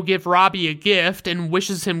to go give Robbie a gift and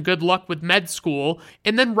wishes him good luck with med school,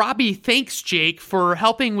 and then Robbie thanks Jake for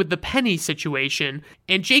helping with the Penny situation,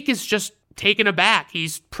 and Jake is just taken aback.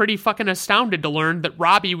 He's pretty fucking astounded to learn that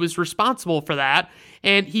Robbie was responsible for that,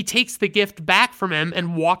 and he takes the gift back from him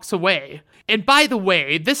and walks away. And by the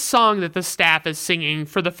way, this song that the staff is singing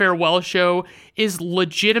for the farewell show is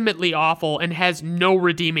legitimately awful and has no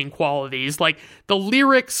redeeming qualities. Like, the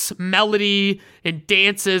lyrics, melody, and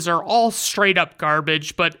dances are all straight up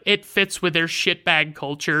garbage, but it fits with their shitbag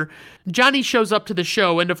culture. Johnny shows up to the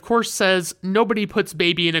show and of course says nobody puts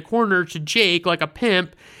Baby in a corner to Jake like a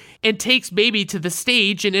pimp, and takes Baby to the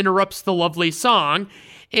stage and interrupts the lovely song.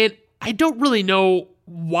 And I don't really know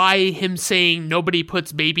why him saying nobody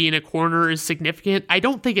puts Baby in a corner is significant. I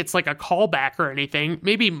don't think it's like a callback or anything.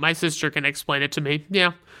 Maybe my sister can explain it to me.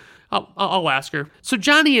 Yeah, I'll ask her. So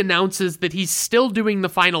Johnny announces that he's still doing the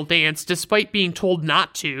final dance despite being told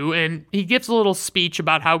not to, and he gives a little speech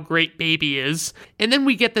about how great Baby is. And then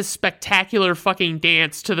we get this spectacular fucking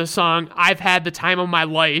dance to the song I've Had the Time of My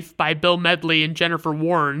Life by Bill Medley and Jennifer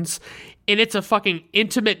Warnes. And it's a fucking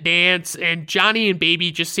intimate dance, and Johnny and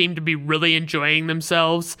Baby just seem to be really enjoying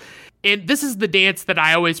themselves. And this is the dance that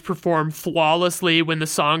I always perform flawlessly when the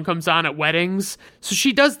song comes on at weddings. So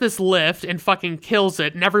she does this lift and fucking kills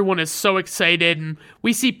it, and everyone is so excited, and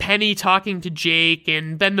we see Penny talking to Jake,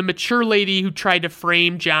 and then the mature lady who tried to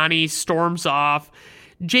frame Johnny storms off.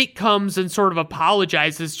 Jake comes and sort of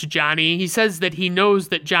apologizes to Johnny. He says that he knows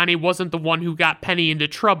that Johnny wasn't the one who got Penny into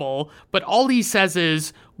trouble, but all he says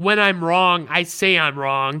is, "When I'm wrong, I say I'm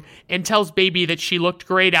wrong," and tells Baby that she looked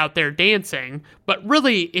great out there dancing. But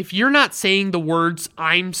really, if you're not saying the words,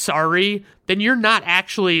 "I'm sorry," then you're not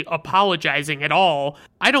actually apologizing at all.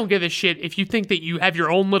 I don't give a shit if you think that you have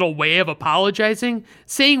your own little way of apologizing.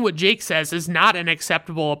 Saying what Jake says is not an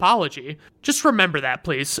acceptable apology. Just remember that,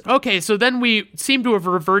 please. Okay, so then we seem to have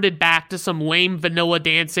reverted back to some lame vanilla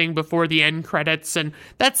dancing before the end credits, and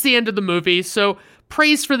that's the end of the movie. So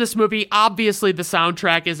praise for this movie. Obviously, the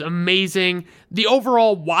soundtrack is amazing. The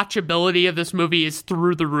overall watchability of this movie is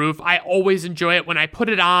through the roof. I always enjoy it. When I put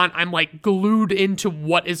it on, I'm like glued into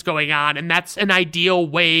what is going on, and that's an ideal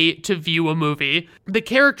way to view a movie. The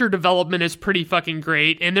character development is pretty fucking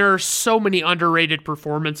great, and there are so many underrated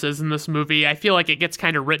performances in this movie. I feel like it gets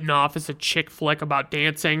kind of written off as a chick flick about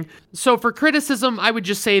dancing. So for criticism, I would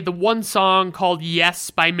just say the one song called Yes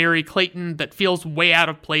by Mary Clayton that feels way out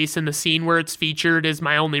of place in the scene where it's featured is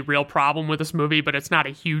my only real problem with this movie, but it's not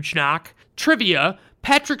a huge knock. Trivia: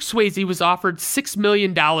 Patrick Swayze was offered $6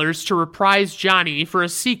 million to reprise Johnny for a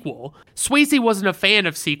sequel. Swayze wasn't a fan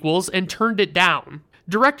of sequels and turned it down.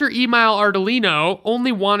 Director Emile Ardolino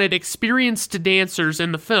only wanted experienced dancers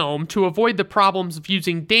in the film to avoid the problems of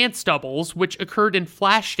using dance doubles, which occurred in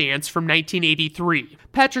Flashdance from 1983.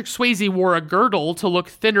 Patrick Swayze wore a girdle to look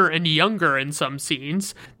thinner and younger in some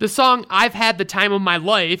scenes. The song I've Had the Time of My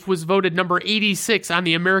Life was voted number 86 on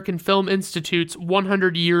the American Film Institute's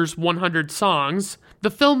 100 Years, 100 Songs. The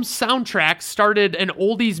film's soundtrack started an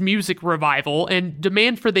oldies music revival, and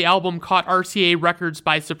demand for the album caught RCA Records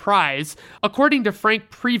by surprise. According to Frank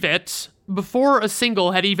Previtt, before a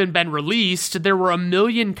single had even been released, there were 1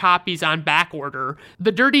 million copies on backorder.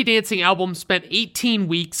 The Dirty Dancing album spent 18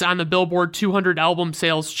 weeks on the Billboard 200 album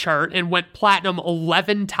sales chart and went platinum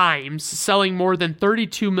 11 times, selling more than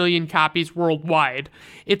 32 million copies worldwide.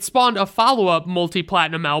 It spawned a follow-up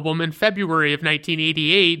multi-platinum album in February of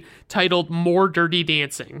 1988 titled More Dirty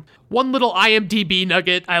Dancing. One little IMDb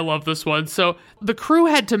nugget, I love this one. So, the crew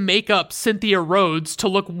had to make up Cynthia Rhodes to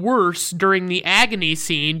look worse during the agony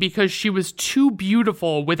scene because she was too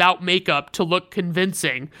beautiful without makeup to look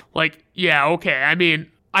convincing. Like, yeah, okay, I mean,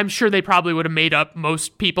 I'm sure they probably would have made up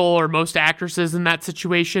most people or most actresses in that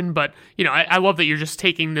situation, but, you know, I love that you're just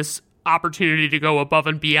taking this opportunity to go above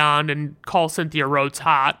and beyond and call Cynthia Rhodes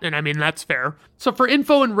hot, and I mean, that's fair. So for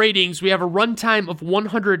info and ratings, we have a runtime of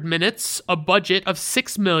 100 minutes, a budget of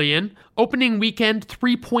 $6 million, opening weekend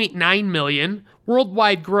 $3.9 million,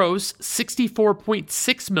 worldwide gross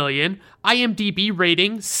 $64.6 million, IMDb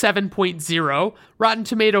rating 7.0, Rotten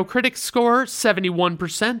Tomato critics score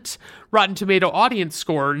 71%, Rotten Tomato audience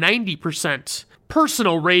score 90%.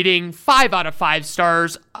 Personal rating, 5 out of 5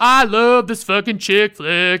 stars. I love this fucking chick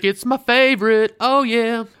flick. It's my favorite. Oh,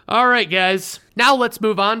 yeah. All right, guys. Now let's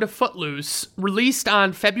move on to Footloose. Released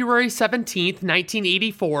on February 17th,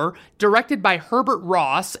 1984, directed by Herbert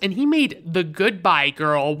Ross, and he made The Goodbye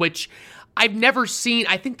Girl, which I've never seen.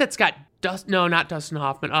 I think that's got not Dustin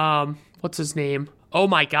Hoffman. What's his name? Oh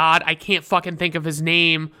my God, I can't fucking think of his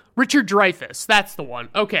name. Richard Dreyfuss, that's the one.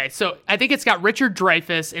 Okay, so I think it's got Richard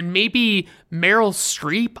Dreyfuss and maybe Meryl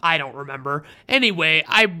Streep. I don't remember. Anyway,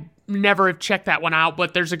 I never have checked that one out,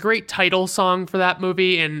 but there's a great title song for that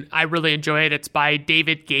movie, and I really enjoy it. It's by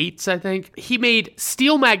David Gates, I think. He made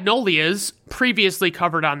Steel Magnolias, previously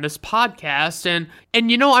covered on this podcast, and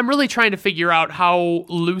you know, I'm really trying to figure out how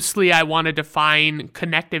loosely I want to define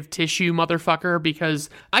connective tissue motherfucker, because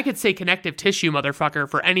I could say connective tissue motherfucker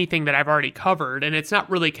for anything that I've already covered, and it's not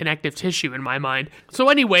really connective tissue in my mind. So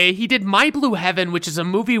anyway, he did My Blue Heaven, which is a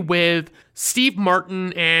movie with Steve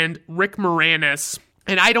Martin and Rick Moranis,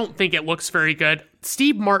 and I don't think it looks very good.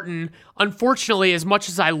 Steve Martin, unfortunately, as much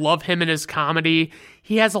as I love him in his comedy,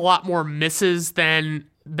 he has a lot more misses than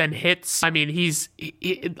hits. I mean,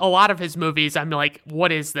 a lot of his movies, I'm like,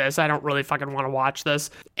 what is this? I don't really fucking want to watch this.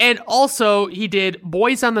 And also, he did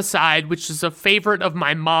Boys on the Side, which is a favorite of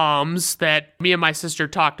my mom's that me and my sister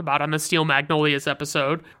talked about on the Steel Magnolias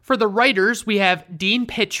episode. For the writers, we have Dean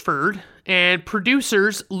Pitchford, and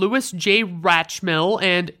producers Louis J. Ratchmill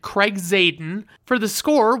and Craig Zaden. For the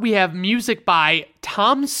score, we have music by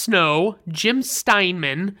Tom Snow, Jim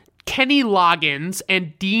Steinman, Kenny Loggins,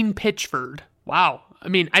 and Dean Pitchford. Wow. I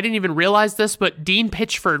mean, I didn't even realize this, but Dean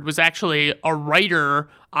Pitchford was actually a writer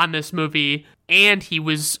on this movie, and he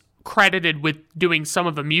was credited with doing some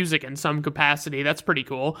of the music in some capacity. That's pretty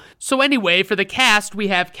cool. So anyway, for the cast, we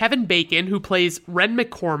have Kevin Bacon, who plays Ren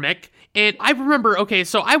McCormick. And I remember, okay,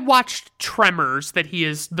 so I watched Tremors, that he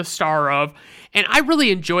is the star of, and I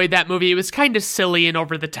really enjoyed that movie. It was kind of silly and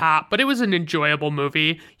over the top, but it was an enjoyable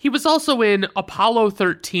movie. He was also in Apollo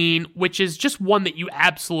 13, which is just one that you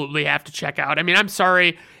absolutely have to check out. I mean, I'm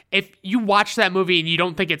sorry, if you watch that movie and you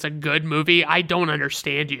don't think it's a good movie, I don't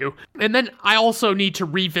understand you. And then I also need to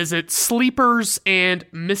revisit Sleepers and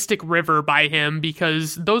Mystic River by him,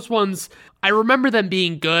 because those ones, I remember them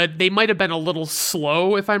being good. They might have been a little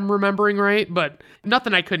slow if I'm remembering right, but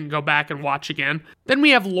nothing I couldn't go back and watch again. Then we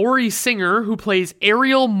have Laurie Singer, who plays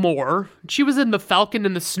Ariel Moore. She was in The Falcon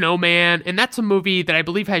and the Snowman, and that's a movie that I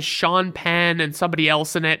believe has Sean Penn and somebody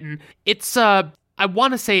else in it, and it's I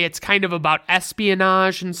want to say it's kind of about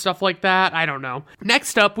espionage and stuff like that. I don't know.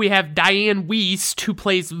 Next up, we have Diane Wiest, who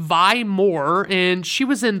plays Vi Moore, and she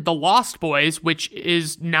was in The Lost Boys, which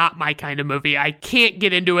is not my kind of movie. I can't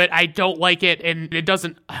get into it. I don't like it, and it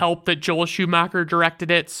doesn't help that Joel Schumacher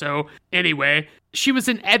directed it. So anyway, she was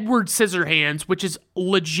in Edward Scissorhands, which is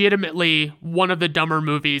legitimately one of the dumber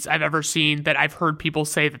movies I've ever seen that I've heard people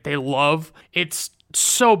say that they love. It's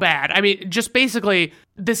so bad. I mean, just basically,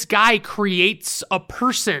 this guy creates a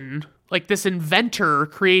person, like this inventor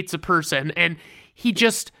creates a person, and he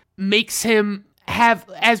just makes him have,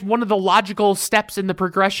 as one of the logical steps in the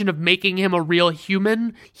progression of making him a real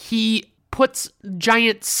human, he puts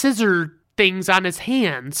giant scissor things on his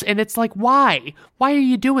hands, and it's like, why? Why are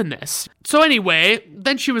you doing this? So anyway,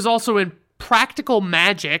 then she was also in Practical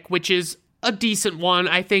Magic, which is a decent one.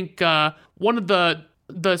 I think one of the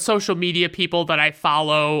social media people that I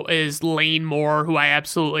follow is Lane Moore, who I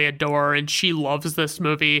absolutely adore, and she loves this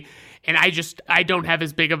movie, and I don't have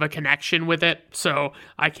as big of a connection with it, so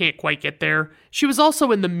I can't quite get there. She was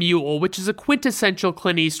also in The Mule, which is a quintessential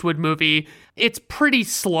Clint Eastwood movie. It's pretty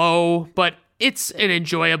slow, but it's an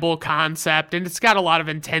enjoyable concept, and it's got a lot of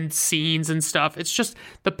intense scenes and stuff. It's just,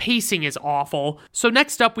 the pacing is awful. So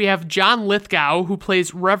next up, we have John Lithgow, who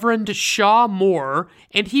plays Reverend Shaw Moore,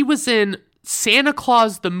 and he was in Santa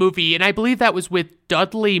Claus the movie, and I believe that was with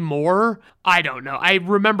Dudley Moore. I don't know. I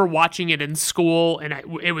remember watching it in school, and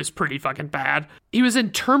it was pretty fucking bad. He was in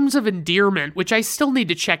Terms of Endearment, which I still need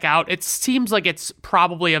to check out. It seems like it's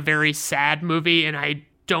probably a very sad movie, and I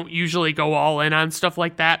don't usually go all in on stuff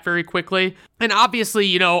like that very quickly. And obviously,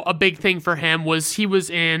 you know, a big thing for him was he was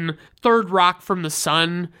in Third Rock from the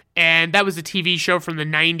Sun, And that was a TV show from the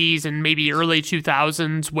 90s and maybe early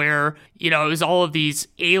 2000s where, it was all of these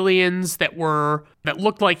aliens that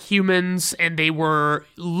looked like humans, and they were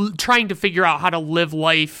trying to figure out how to live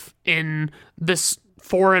life in this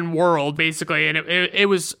foreign world, basically. And it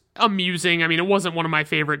was amusing. I mean, it wasn't one of my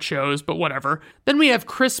favorite shows, but whatever. Then we have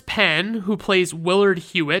Chris Penn, who plays Willard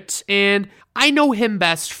Hewitt, and I know him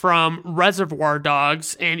best from Reservoir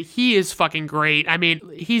Dogs, and he is fucking great. I mean,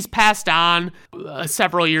 he's passed on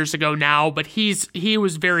several years ago now, but he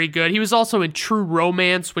was very good. He was also in True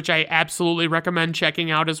Romance, which I absolutely recommend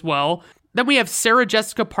checking out as well. Then we have Sarah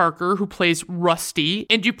Jessica Parker, who plays Rusty,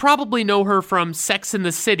 and you probably know her from Sex and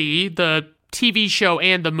the City, the TV show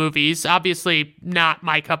and the movies. Obviously not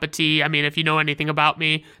my cup of tea. I mean, if you know anything about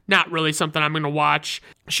me, not really something I'm going to watch.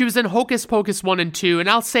 She was in Hocus Pocus 1 and 2, and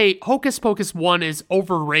I'll say Hocus Pocus 1 is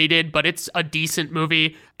overrated, but it's a decent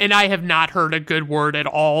movie, and I have not heard a good word at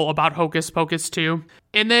all about Hocus Pocus 2.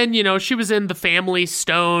 And then, she was in The Family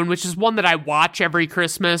Stone, which is one that I watch every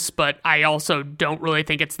Christmas, but I also don't really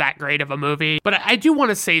think it's that great of a movie. But I do want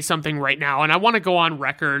to say something right now, and I want to go on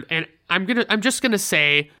record, and I'm just going to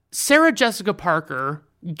say Sarah Jessica Parker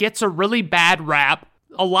gets a really bad rap.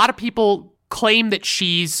 A lot of people claim that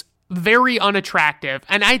she's very unattractive,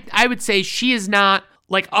 and I would say she is not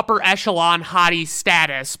like upper echelon hottie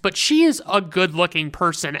status, but she is a good-looking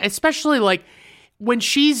person, especially like when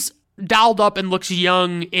she's dolled up and looks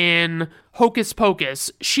young in Hocus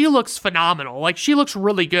Pocus. She looks phenomenal. Like, she looks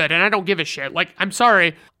really good, and I don't give a shit. Like, I'm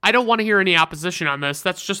sorry, I don't want to hear any opposition on this.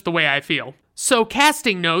 That's just the way I feel. So,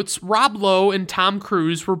 casting notes, Rob Lowe and Tom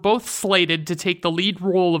Cruise were both slated to take the lead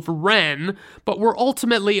role of Ren, but were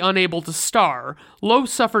ultimately unable to star. Lowe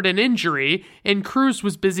suffered an injury, and Cruise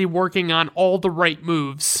was busy working on all the right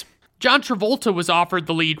moves. John Travolta was offered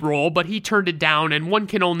the lead role, but he turned it down, and one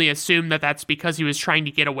can only assume that that's because he was trying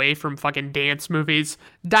to get away from fucking dance movies.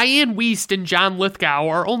 Diane Wiest and John Lithgow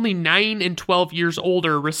are only 9 and 12 years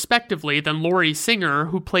older, respectively, than Laurie Singer,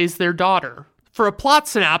 who plays their daughter. For a plot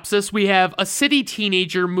synopsis, we have a city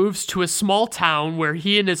teenager moves to a small town where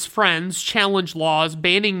he and his friends challenge laws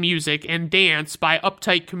banning music and dance by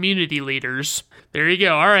uptight community leaders. There you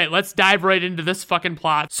go. All right, let's dive right into this fucking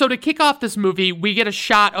plot. So to kick off this movie, we get a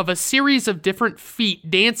shot of a series of different feet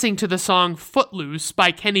dancing to the song Footloose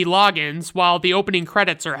by Kenny Loggins while the opening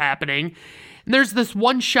credits are happening. And there's this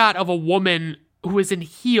one shot of a woman who is in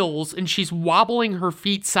heels, and she's wobbling her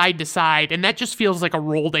feet side to side, and that just feels like a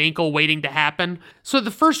rolled ankle waiting to happen. So the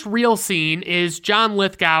first real scene is John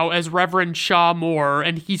Lithgow as Reverend Shaw Moore,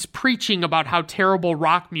 and he's preaching about how terrible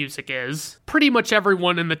rock music is. Pretty much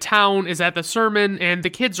everyone in the town is at the sermon, and the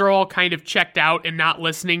kids are all kind of checked out and not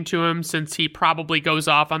listening to him since he probably goes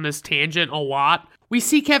off on this tangent a lot. We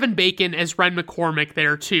see Kevin Bacon as Ren McCormick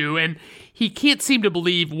there too, and he can't seem to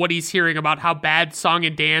believe what he's hearing about how bad song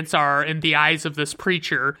and dance are in the eyes of this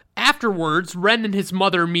preacher. Afterwards, Ren and his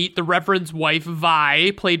mother meet the Reverend's wife,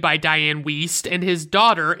 Vi, played by Diane Wiest, and his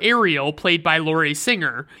daughter, Ariel, played by Laurie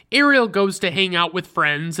Singer. Ariel goes to hang out with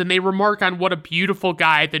friends, and they remark on what a beautiful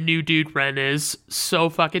guy the new dude Ren is. So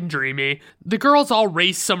fucking dreamy. The girls all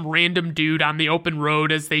race some random dude on the open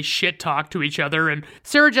road as they shit-talk to each other, and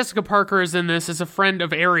Sarah Jessica Parker is in this as a friend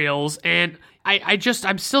of Ariel's, and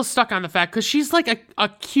I'm still stuck on the fact, because she's like a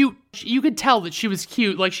cute, you could tell that she was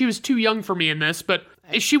cute, like she was too young for me in this, but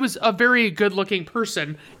she was a very good looking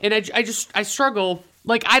person, and I struggle,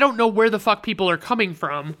 like I don't know where the fuck people are coming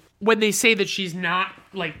from when they say that she's not,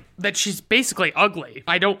 like, that she's basically ugly.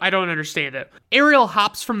 I don't understand it. Ariel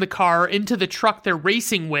hops from the car into the truck they're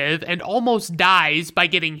racing with and almost dies by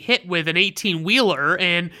getting hit with an 18-wheeler,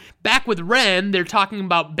 and back with Ren, they're talking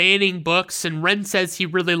about banning books, and Ren says he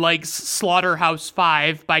really likes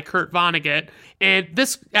Slaughterhouse-Five by Kurt Vonnegut, and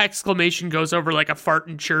this exclamation goes over like a fart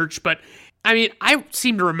in church, but I mean, I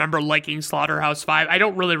seem to remember liking Slaughterhouse-Five. I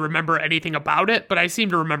don't really remember anything about it, but I seem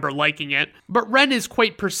to remember liking it. But Ren is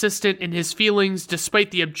quite persistent in his feelings despite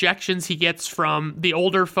the objections he gets from the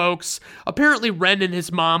older folks. Apparently, Ren and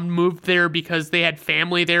his mom moved there because they had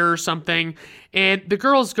family there or something. And the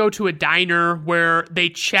girls go to a diner where they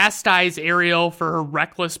chastise Ariel for her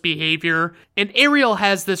reckless behavior. And Ariel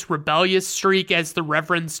has this rebellious streak as the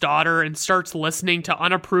Reverend's daughter and starts listening to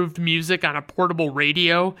unapproved music on a portable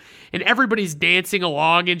radio. And everybody's dancing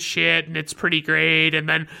along and shit, and it's pretty great. And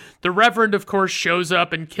then the Reverend, of course, shows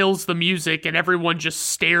up and kills the music, and everyone just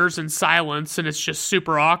stares in silence, and it's just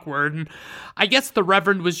super awkward. And I guess the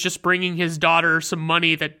Reverend was just bringing his daughter some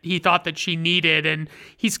money that he thought that she needed, and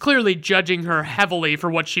he's clearly judging her her heavily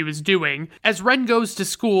for what she was doing. As Ren goes to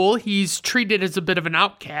school, he's treated as a bit of an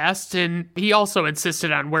outcast, and he also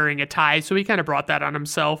insisted on wearing a tie, so he kind of brought that on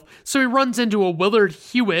himself. So he runs into a Willard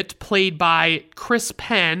Hewitt, played by Chris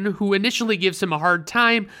Penn, who initially gives him a hard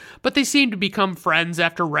time, but they seem to become friends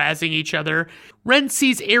after razzing each other. Ren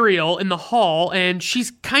sees Ariel in the hall, and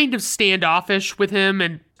she's kind of standoffish with him,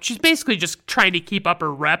 and she's basically just trying to keep up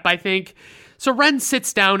her rep, I think. So Ren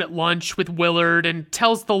sits down at lunch with Willard and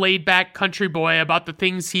tells the laid-back country boy about the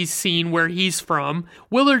things he's seen where he's from.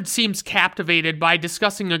 Willard seems captivated by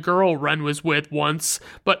discussing a girl Ren was with once,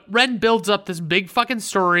 but Ren builds up this big fucking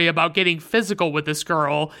story about getting physical with this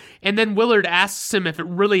girl, and then Willard asks him if it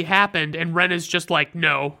really happened, and Ren is just like,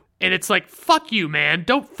 no. And it's like, fuck you, man.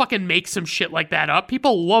 Don't fucking make some shit like that up.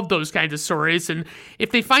 People love those kinds of stories, and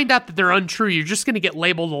if they find out that they're untrue, you're just gonna get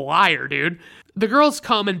labeled a liar, dude. The girls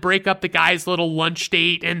come and break up the guy's little lunch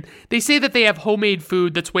date, and they say that they have homemade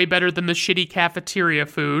food that's way better than the shitty cafeteria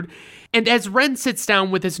food. And as Ren sits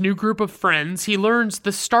down with his new group of friends, he learns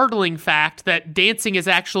the startling fact that dancing is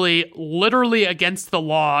actually literally against the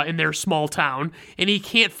law in their small town, and he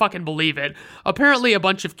can't fucking believe it. Apparently, a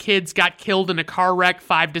bunch of kids got killed in a car wreck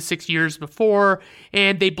 5 to 6 years before,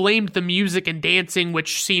 and they blamed the music and dancing,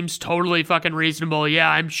 which seems totally fucking reasonable. Yeah,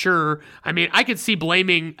 I'm sure. I mean, I could see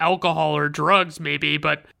blaming alcohol or drugs maybe,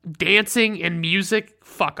 but dancing and music?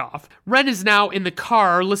 Fuck off. Ren is now in the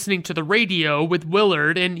car listening to the radio with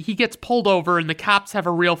Willard, and he gets pulled over, and the cops have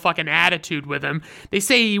a real fucking attitude with him. They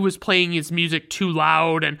say he was playing his music too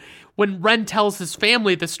loud, and when Ren tells his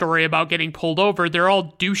family the story about getting pulled over, they're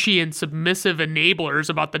all douchey and submissive enablers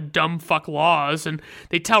about the dumb fuck laws, and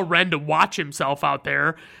they tell Ren to watch himself out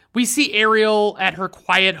there. We see Ariel at her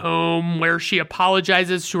quiet home where she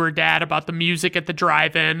apologizes to her dad about the music at the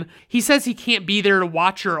drive-in. He says he can't be there to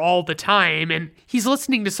watch her all the time, and he's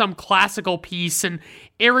listening to some classical piece, and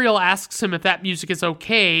Ariel asks him if that music is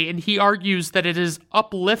okay, and he argues that it is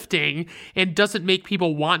uplifting and doesn't make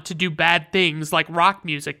people want to do bad things like rock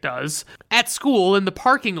music does. At school, in the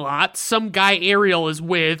parking lot, some guy Ariel is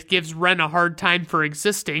with gives Ren a hard time for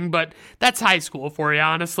existing, but that's high school for you,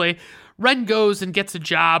 honestly. Ren goes and gets a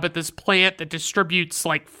job at this plant that distributes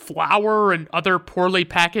like flour and other poorly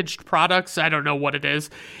packaged products. I don't know what it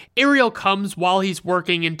is. Ariel comes while he's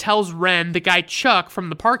working and tells Ren the guy Chuck from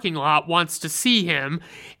the parking lot wants to see him.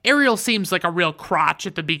 Ariel seems like a real crotch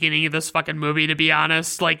at the beginning of this fucking movie, to be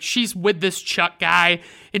honest. Like, she's with this Chuck guy,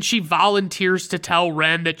 and she volunteers to tell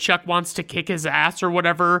Ren that Chuck wants to kick his ass or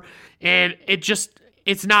whatever, and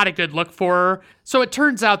it's not a good look for her. So it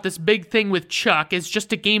turns out this big thing with Chuck is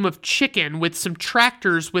just a game of chicken with some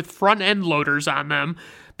tractors with front end loaders on them,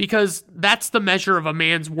 because that's the measure of a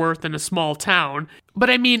man's worth in a small town. But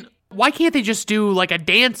I mean, why can't they just do like a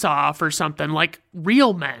dance-off or something, like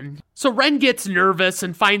real men? So Ren gets nervous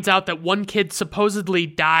and finds out that one kid supposedly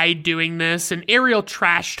died doing this, and Ariel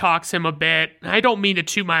trash talks him a bit. I don't mean to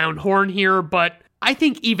toot my own horn here, but I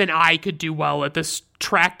think even I could do well at this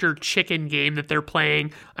tractor chicken game that they're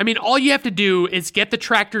playing. I mean, all you have to do is get the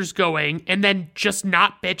tractors going and then just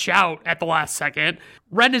not bitch out at the last second.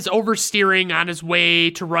 Ren is oversteering on his way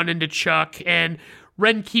to run into Chuck, and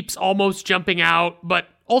Ren keeps almost jumping out, but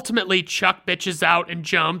ultimately Chuck bitches out and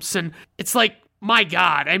jumps, and it's like, my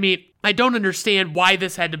God, I mean, I don't understand why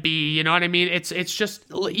this had to be, you know what I mean? It's just,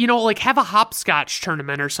 you know, like have a hopscotch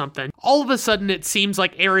tournament or something. All of a sudden, it seems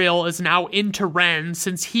like Ariel is now into Ren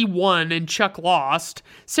since he won and Chuck lost.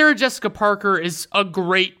 Sarah Jessica Parker is a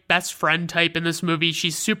great best friend type in this movie.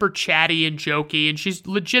 She's super chatty and jokey, and she's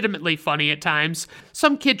legitimately funny at times.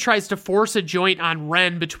 Some kid tries to force a joint on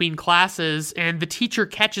Ren between classes, and the teacher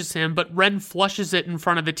catches him, but Ren flushes it in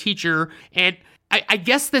front of the teacher, and I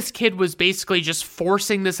guess this kid was basically just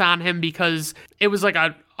forcing this on him because it was like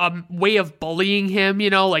a way of bullying him, you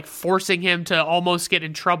know, like forcing him to almost get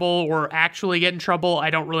in trouble or actually get in trouble. I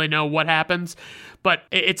don't really know what happens, but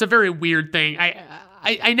it's a very weird thing.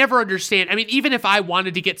 I never understand. I mean, even if I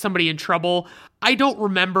wanted to get somebody in trouble, I don't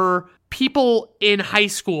remember people in high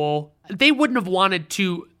school, they wouldn't have wanted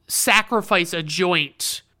to sacrifice a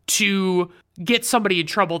joint to get somebody in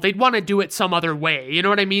trouble. They'd want to do it some other way. You know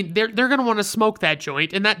what I mean? They're going to want to smoke that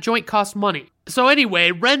joint, and that joint costs money. So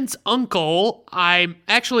anyway, Ren's uncle, I'm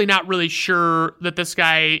actually not really sure that this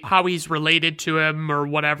guy, how he's related to him or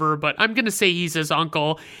whatever, but I'm going to say he's his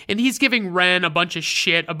uncle, and he's giving Ren a bunch of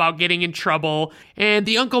shit about getting in trouble, and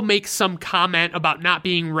the uncle makes some comment about not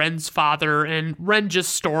being Ren's father, and Ren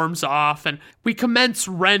just storms off, and we commence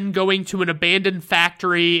Ren going to an abandoned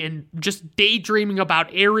factory and just daydreaming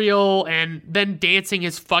about Ariel and then dancing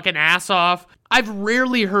his fucking ass off. I've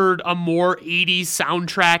rarely heard a more 80s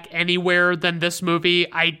soundtrack anywhere than this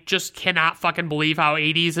movie. I just cannot fucking believe how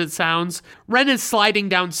 80s it sounds. Ren is sliding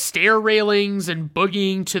down stair railings and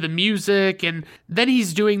boogieing to the music, and then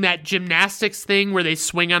he's doing that gymnastics thing where they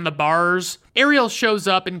swing on the bars. Ariel shows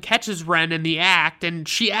up and catches Ren in the act, and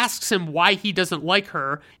she asks him why he doesn't like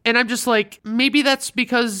her. And I'm just like, maybe that's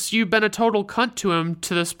because you've been a total cunt to him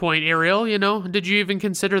to this point, Ariel, you know? Did you even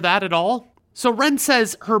consider that at all? So Ren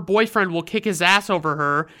says her boyfriend will kick his ass over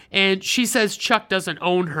her, and she says Chuck doesn't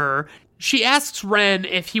own her. She asks Ren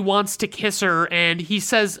if he wants to kiss her, and he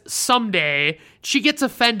says someday. She gets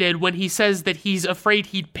offended when he says that he's afraid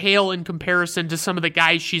he'd pale in comparison to some of the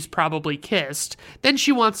guys she's probably kissed. Then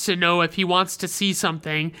she wants to know if he wants to see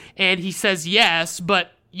something, and he says yes,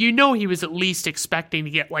 but you know he was at least expecting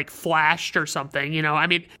to get, like, flashed or something, you know? I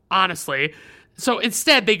mean, honestly. So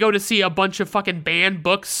instead, they go to see a bunch of fucking banned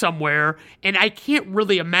books somewhere, and I can't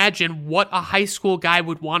really imagine what a high school guy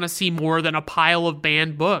would want to see more than a pile of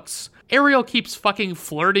banned books. Ariel keeps fucking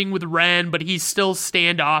flirting with Ren, but he's still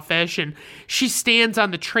standoffish, and she stands on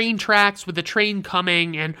the train tracks with the train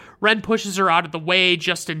coming, and Ren pushes her out of the way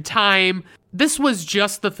just in time. This was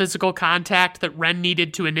just the physical contact that Ren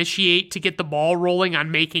needed to initiate to get the ball rolling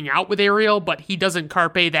on making out with Ariel, but he doesn't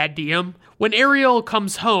carpe that diem. When Ariel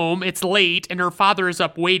comes home, it's late, and her father is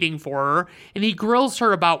up waiting for her, and he grills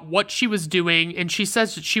her about what she was doing, and she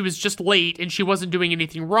says that she was just late and she wasn't doing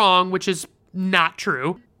anything wrong, which is not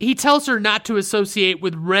true. He tells her not to associate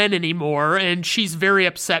with Ren anymore, and she's very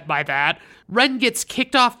upset by that. Ren gets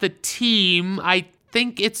kicked off the team. I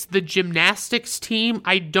think it's the gymnastics team.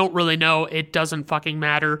 I don't really know. It doesn't fucking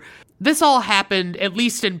matter. This all happened, at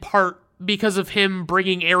least in part, because of him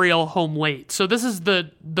bringing Ariel home late. So this is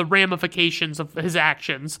the ramifications of his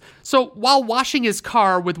actions. So while washing his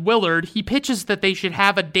car with Willard, he pitches that they should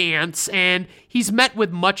have a dance, and he's met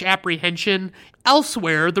with much apprehension.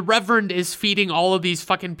 Elsewhere, the Reverend is feeding all of these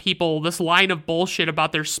fucking people this line of bullshit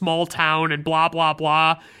about their small town and blah, blah,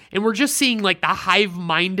 blah. And we're just seeing, like, the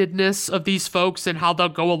hive-mindedness of these folks and how they'll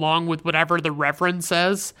go along with whatever the Reverend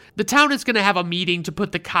says. The town is going to have a meeting to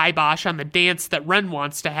put the kibosh on the dance that Ren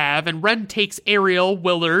wants to have, and Ren takes Ariel,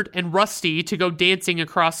 Willard, and Rusty to go dancing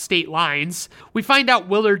across state lines. We find out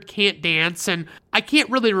Willard can't dance, and I can't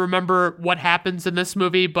really remember what happens in this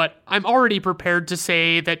movie, but I'm already prepared to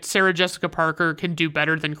say that Sarah Jessica Parker can do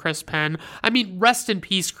better than Chris Penn. I mean, rest in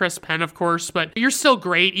peace, Chris Penn, of course, but you're still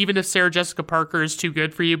great, even if Sarah Jessica Parker is too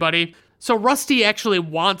good for you, buddy. So Rusty actually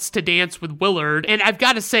wants to dance with Willard, and I've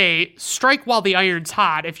got to say, strike while the iron's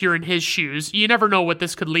hot if you're in his shoes. You never know what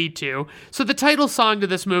this could lead to. So the title song to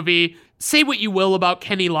this movie, say what you will about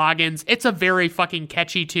Kenny Loggins, it's a very fucking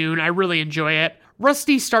catchy tune. I really enjoy it.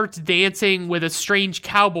 Rusty starts dancing with a strange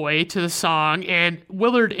cowboy to the song, and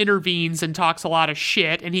Willard intervenes and talks a lot of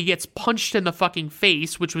shit, and he gets punched in the fucking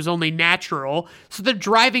face, which was only natural. So they're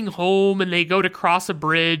driving home, and they go to cross a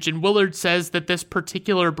bridge, and Willard says that this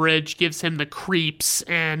particular bridge gives him the creeps,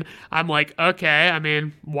 and I'm like, okay, I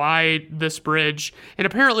mean, why this bridge? And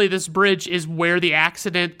apparently this bridge is where the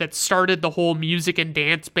accident that started the whole music and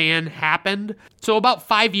dance ban happened. So about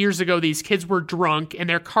 5 years ago, these kids were drunk, and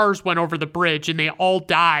their cars went over the bridge, and they all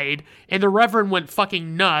died, and the Reverend went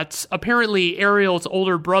fucking nuts. Apparently, Ariel's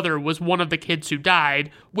older brother was one of the kids who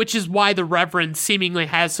died, which is why the Reverend seemingly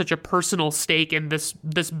has such a personal stake in this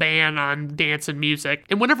ban on dance and music.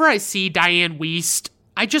 And whenever I see Diane Wiest,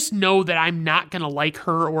 I just know that I'm not gonna like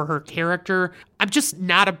her or her character. I'm just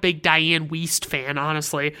not a big Diane Wiest fan,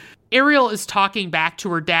 honestly. Ariel is talking back to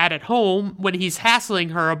her dad at home when he's hassling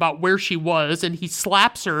her about where she was, and he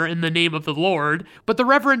slaps her in the name of the Lord. But the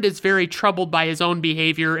Reverend is very troubled by his own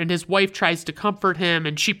behavior, and his wife tries to comfort him,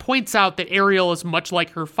 and she points out that Ariel is much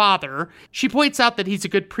like her father. She points out that he's a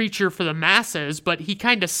good preacher for the masses, but he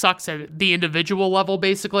kind of sucks at the individual level,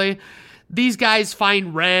 basically. These guys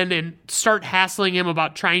find Ren and start hassling him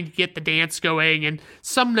about trying to get the dance going, and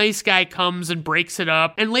some nice guy comes and breaks it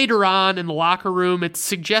up. And later on in the locker room, it's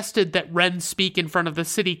suggested that Ren speak in front of the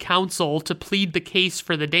city council to plead the case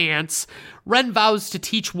for the dance. Ren vows to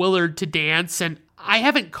teach Willard to dance, and I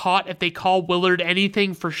haven't caught if they call Willard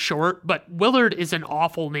anything for short, but Willard is an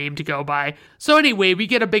awful name to go by. So anyway, we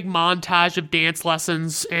get a big montage of dance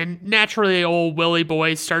lessons, and naturally old Willie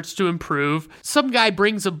boy starts to improve. Some guy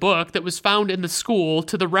brings a book that was found in the school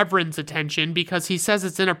to the Reverend's attention because he says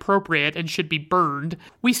it's inappropriate and should be burned.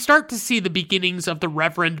 We start to see the beginnings of the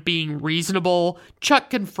Reverend being reasonable.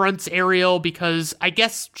 Chuck confronts Ariel because I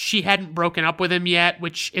guess she hadn't broken up with him yet,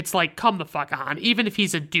 which it's like, come the fuck on. Even if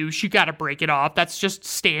he's a douche, you gotta break it off. That's just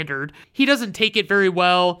standard. He doesn't take it very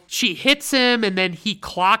well. She hits him, and then he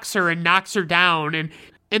clocks her and knocks her down, and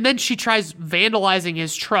And then she tries vandalizing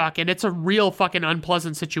his truck, and it's a real fucking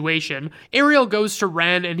unpleasant situation. Ariel goes to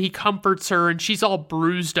Ren, and he comforts her, and she's all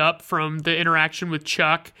bruised up from the interaction with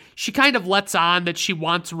Chuck. She kind of lets on that she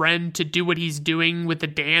wants Ren to do what he's doing with the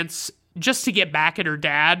dance just to get back at her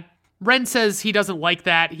dad. Ren says he doesn't like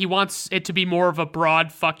that. He wants it to be more of a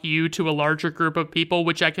broad fuck you to a larger group of people,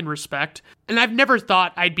 which I can respect. And I've never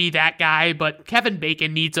thought I'd be that guy, but Kevin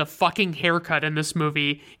Bacon needs a fucking haircut in this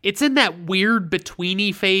movie. It's in that weird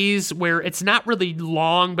betweeny phase where it's not really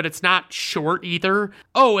long, but it's not short either.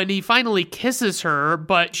 Oh, and he finally kisses her,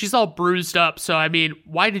 but she's all bruised up, so I mean,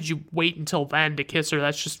 why did you wait until then to kiss her?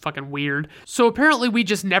 That's just fucking weird. So apparently we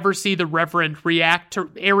just never see the Reverend react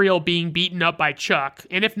to Ariel being beaten up by Chuck,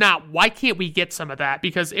 and if not, why can't we get some of that?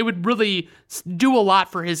 Because it would really do a lot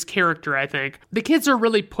for his character, I think. The kids are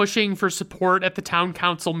really pushing for support at the town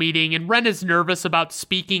council meeting, and Ren is nervous about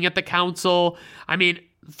speaking at the council. I mean,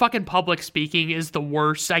 fucking public speaking is the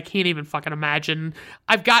worst. I can't even fucking imagine.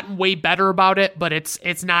 I've gotten way better about it, but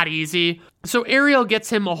it's not easy. So Ariel gets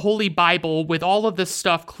him a holy Bible with all of this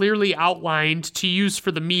stuff clearly outlined to use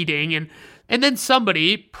for the meeting, and then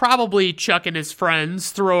somebody, probably Chuck and his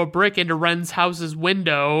friends, throw a brick into Ren's house's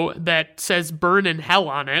window that says burn in hell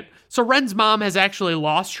on it. So Ren's mom has actually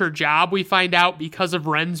lost her job, we find out, because of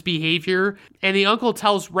Ren's behavior. And the uncle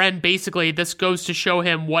tells Ren basically this goes to show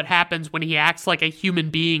him what happens when he acts like a human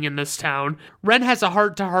being in this town. Ren has a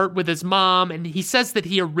heart-to-heart with his mom, and he says that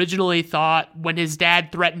he originally thought when his dad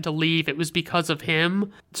threatened to leave, it was because of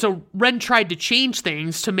him. So Ren tried to change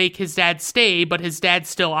things to make his dad stay, but his dad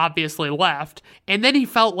still obviously left. And then he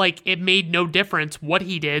felt like it made no difference what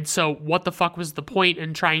he did, so what the fuck was the point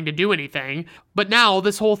in trying to do anything? But now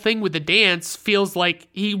this whole thing with the dance feels like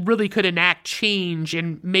he really could enact change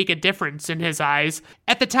and make a difference in his eyes.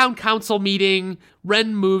 At the town council meeting,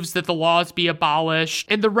 Ren moves that the laws be abolished,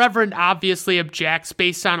 and the Reverend obviously objects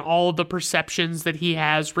based on all of the perceptions that he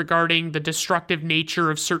has regarding the destructive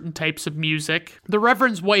nature of certain types of music. The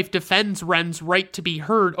Reverend's wife defends Ren's right to be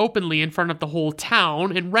heard openly in front of the whole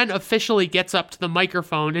town, and Ren officially gets up to the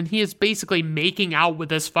microphone, and he is basically making out with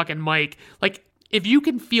this fucking mic. Like, if you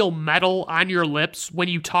can feel metal on your lips when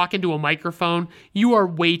you talk into a microphone, you are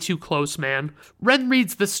way too close, man. Ren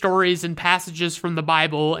reads the stories and passages from the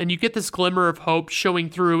Bible, and you get this glimmer of hope showing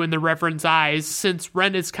through in the Reverend's eyes, since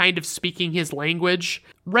Ren is kind of speaking his language.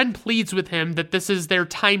 Ren pleads with him that this is their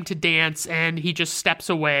time to dance, and he just steps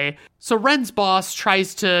away. So Ren's boss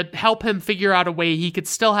tries to help him figure out a way he could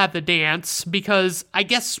still have the dance, because I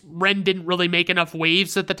guess Ren didn't really make enough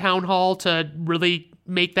waves at the town hall to really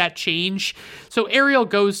make that change. So Ariel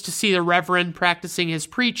goes to see the Reverend practicing his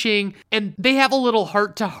preaching, and they have a little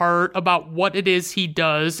heart-to-heart about what it is he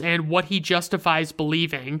does and what he justifies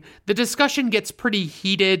believing. The discussion gets pretty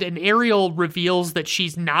heated, and Ariel reveals that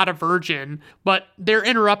she's not a virgin, but they're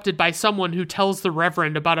interrupted by someone who tells the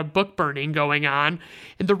Reverend about a book burning going on,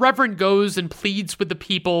 and the Reverend goes and pleads with the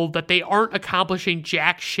people that they aren't accomplishing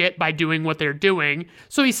jack shit by doing what they're doing.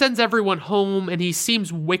 So he sends everyone home, and he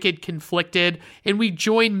seems wicked conflicted, and we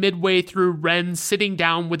join midway through Ren sitting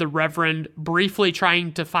down with the Reverend, briefly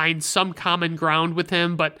trying to find some common ground with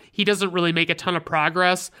him, but he doesn't really make a ton of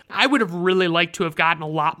progress. I would have really liked to have gotten a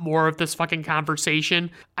lot more of this fucking conversation.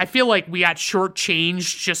 I feel like we got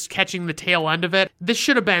shortchanged just catching the tail end of it. This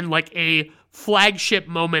should have been like a flagship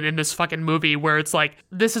moment in this fucking movie where it's like,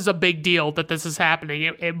 this is a big deal that this is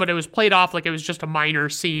happening, but it was played off like it was just a minor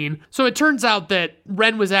scene. So it turns out that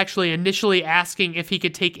Ren was actually initially asking if he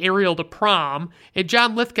could take Ariel to prom, and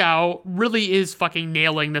John Lithgow really is fucking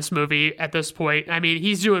nailing this movie at this point. I mean,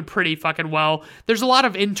 he's doing pretty fucking well. There's a lot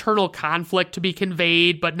of internal conflict to be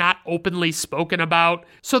conveyed, but not openly spoken about.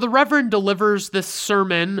 So the Reverend delivers this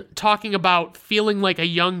sermon talking about feeling like a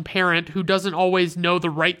young parent who doesn't always know the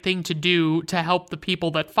right thing to do to help the people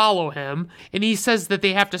that follow him, and he says that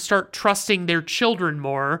they have to start trusting their children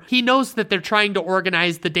more. He knows that they're trying to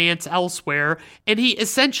organize the dance elsewhere, and he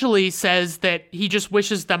essentially says that he just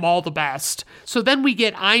wishes them all the best. So then we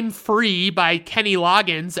get I'm Free by Kenny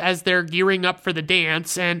Loggins as they're gearing up for the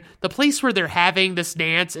dance, and the place where they're having this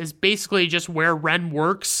dance is basically just where Ren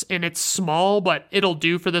works, and it's small, but it'll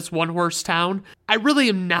do for this one-horse town. I really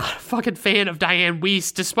am not a fucking fan of Diane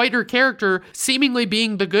Wiest, despite her character seemingly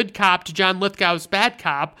being the good cop to John Lithgow's bad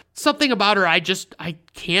cop. Something about her, I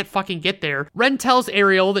can't fucking get there. Ren tells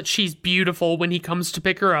Ariel that she's beautiful when he comes to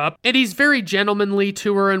pick her up, and he's very gentlemanly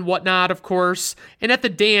to her and whatnot, of course. And at the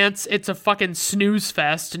dance, it's a fucking snooze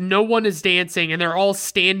fest. No one is dancing, and they're all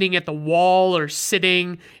standing at the wall or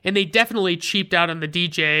sitting, and they definitely cheaped out on the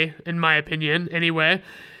DJ, in my opinion, anyway.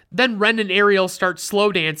 Then Ren and Ariel start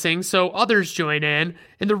slow dancing, so others join in,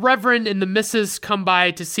 and the Reverend and the Missus come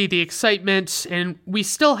by to see the excitement, and we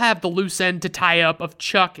still have the loose end to tie up of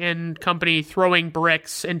Chuck and company throwing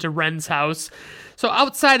bricks into Ren's house. So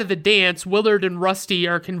outside of the dance, Willard and Rusty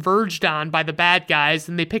are converged on by the bad guys,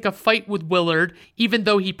 and they pick a fight with Willard, even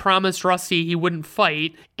though he promised Rusty he wouldn't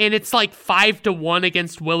fight, and it's like 5-1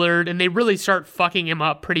 against Willard, and they really start fucking him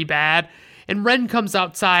up pretty bad. And Ren comes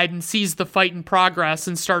outside and sees the fight in progress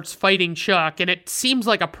and starts fighting Chuck, and it seems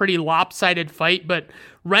like a pretty lopsided fight, but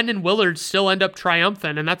Ren and Willard still end up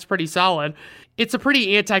triumphant, and that's pretty solid. It's a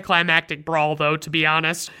pretty anticlimactic brawl, though, to be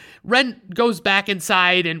honest. Ren goes back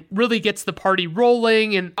inside and really gets the party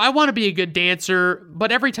rolling, and I want to be a good dancer,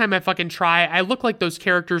 but every time I fucking try, I look like those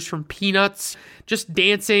characters from Peanuts, just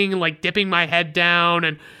dancing, like dipping my head down,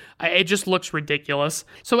 and it just looks ridiculous.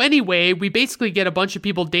 So anyway, we basically get a bunch of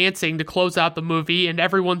people dancing to close out the movie, and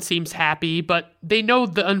everyone seems happy, but they know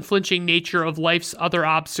the unflinching nature of life's other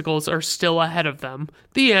obstacles are still ahead of them.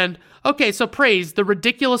 The end. Okay, so praise. The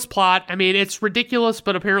ridiculous plot. I mean, it's ridiculous,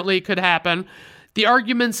 but apparently it could happen. The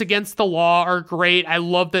arguments against the law are great. I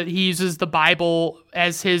love that he uses the Bible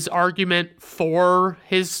as his argument for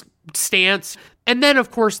his stance. And then, of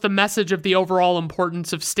course, the message of the overall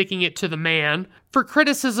importance of sticking it to the man. For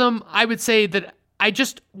criticism, I would say that I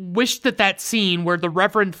just wish that scene where the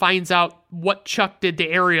Reverend finds out what Chuck did to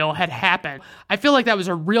Ariel had happened. I feel like that was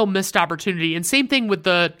a real missed opportunity. And same thing with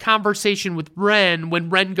the conversation with Ren, when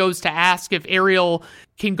Ren goes to ask if Ariel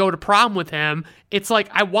can go to prom with him. It's like,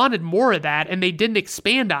 I wanted more of that, and they didn't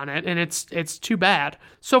expand on it, and it's too bad.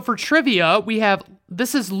 So for trivia,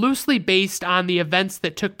 this is loosely based on the events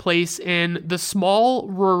that took place in the small,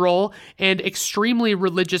 rural, and extremely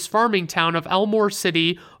religious farming town of Elmore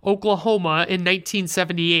City, Oklahoma in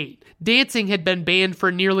 1978. Dancing had been banned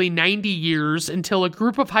for nearly 90 years until a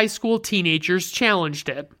group of high school teenagers challenged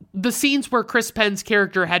it. The scenes where Chris Penn's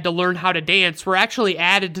character had to learn how to dance were actually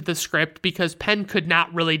added to the script because Penn could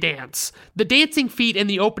not really dance. The dancing feat in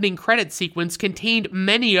the opening credit sequence contained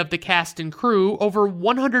many of the cast and crew. Over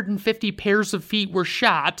 150 pairs of feet were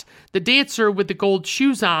shot. The dancer with the gold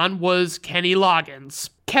shoes on was Kenny Loggins.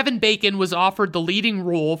 Kevin Bacon was offered the leading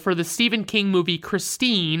role for the Stephen King movie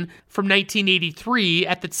Christine from 1983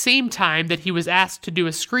 at the same time that he was asked to do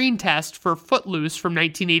a screen test for Footloose from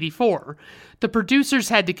 1984. The producers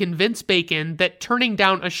had to convince Bacon that turning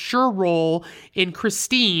down a sure role in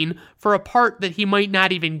Christine for a part that he might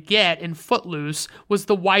not even get in Footloose was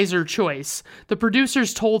the wiser choice. The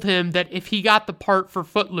producers told him that if he got the part for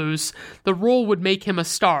Footloose, the role would make him a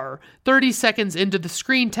star. 30 seconds into the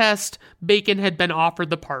screen test, Bacon had been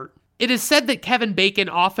offered the part. It is said that Kevin Bacon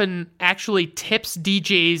often actually tips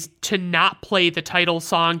DJs to not play the title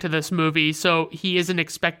song to this movie, so he isn't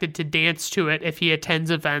expected to dance to it if he attends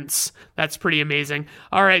events. That's pretty amazing.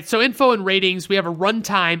 All right, so info and ratings. We have a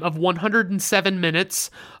runtime of 107 minutes,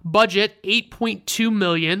 budget $8.2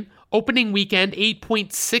 million, opening weekend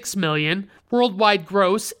 $8.6 million, worldwide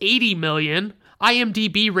gross $80 million,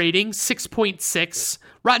 IMDb rating 6.6,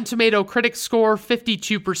 Rotten Tomato critic score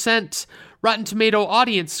 52%, Rotten Tomato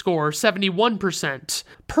audience score, 71%.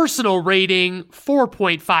 Personal rating,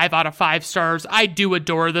 4.5 out of 5 stars. I do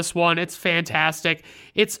adore this one. It's fantastic.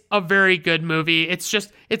 It's a very good movie. It's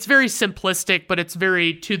very simplistic, but it's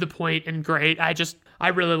very to the point and great. I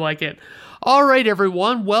really like it. All right,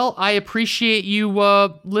 everyone. Well, I appreciate you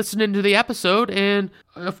listening to the episode. And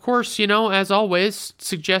of course, as always,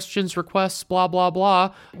 suggestions, requests, blah, blah,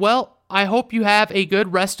 blah. Well, I hope you have a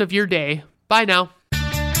good rest of your day. Bye now.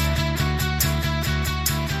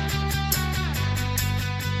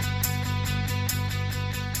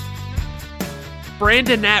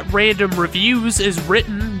 Brandon at Random Reviews is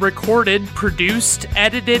written, recorded, produced,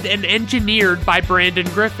 edited, and engineered by Brandon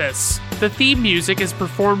Griffiths. The theme music is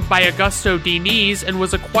performed by Augusto Diniz and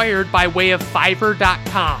was acquired by way of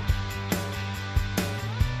Fiverr.com.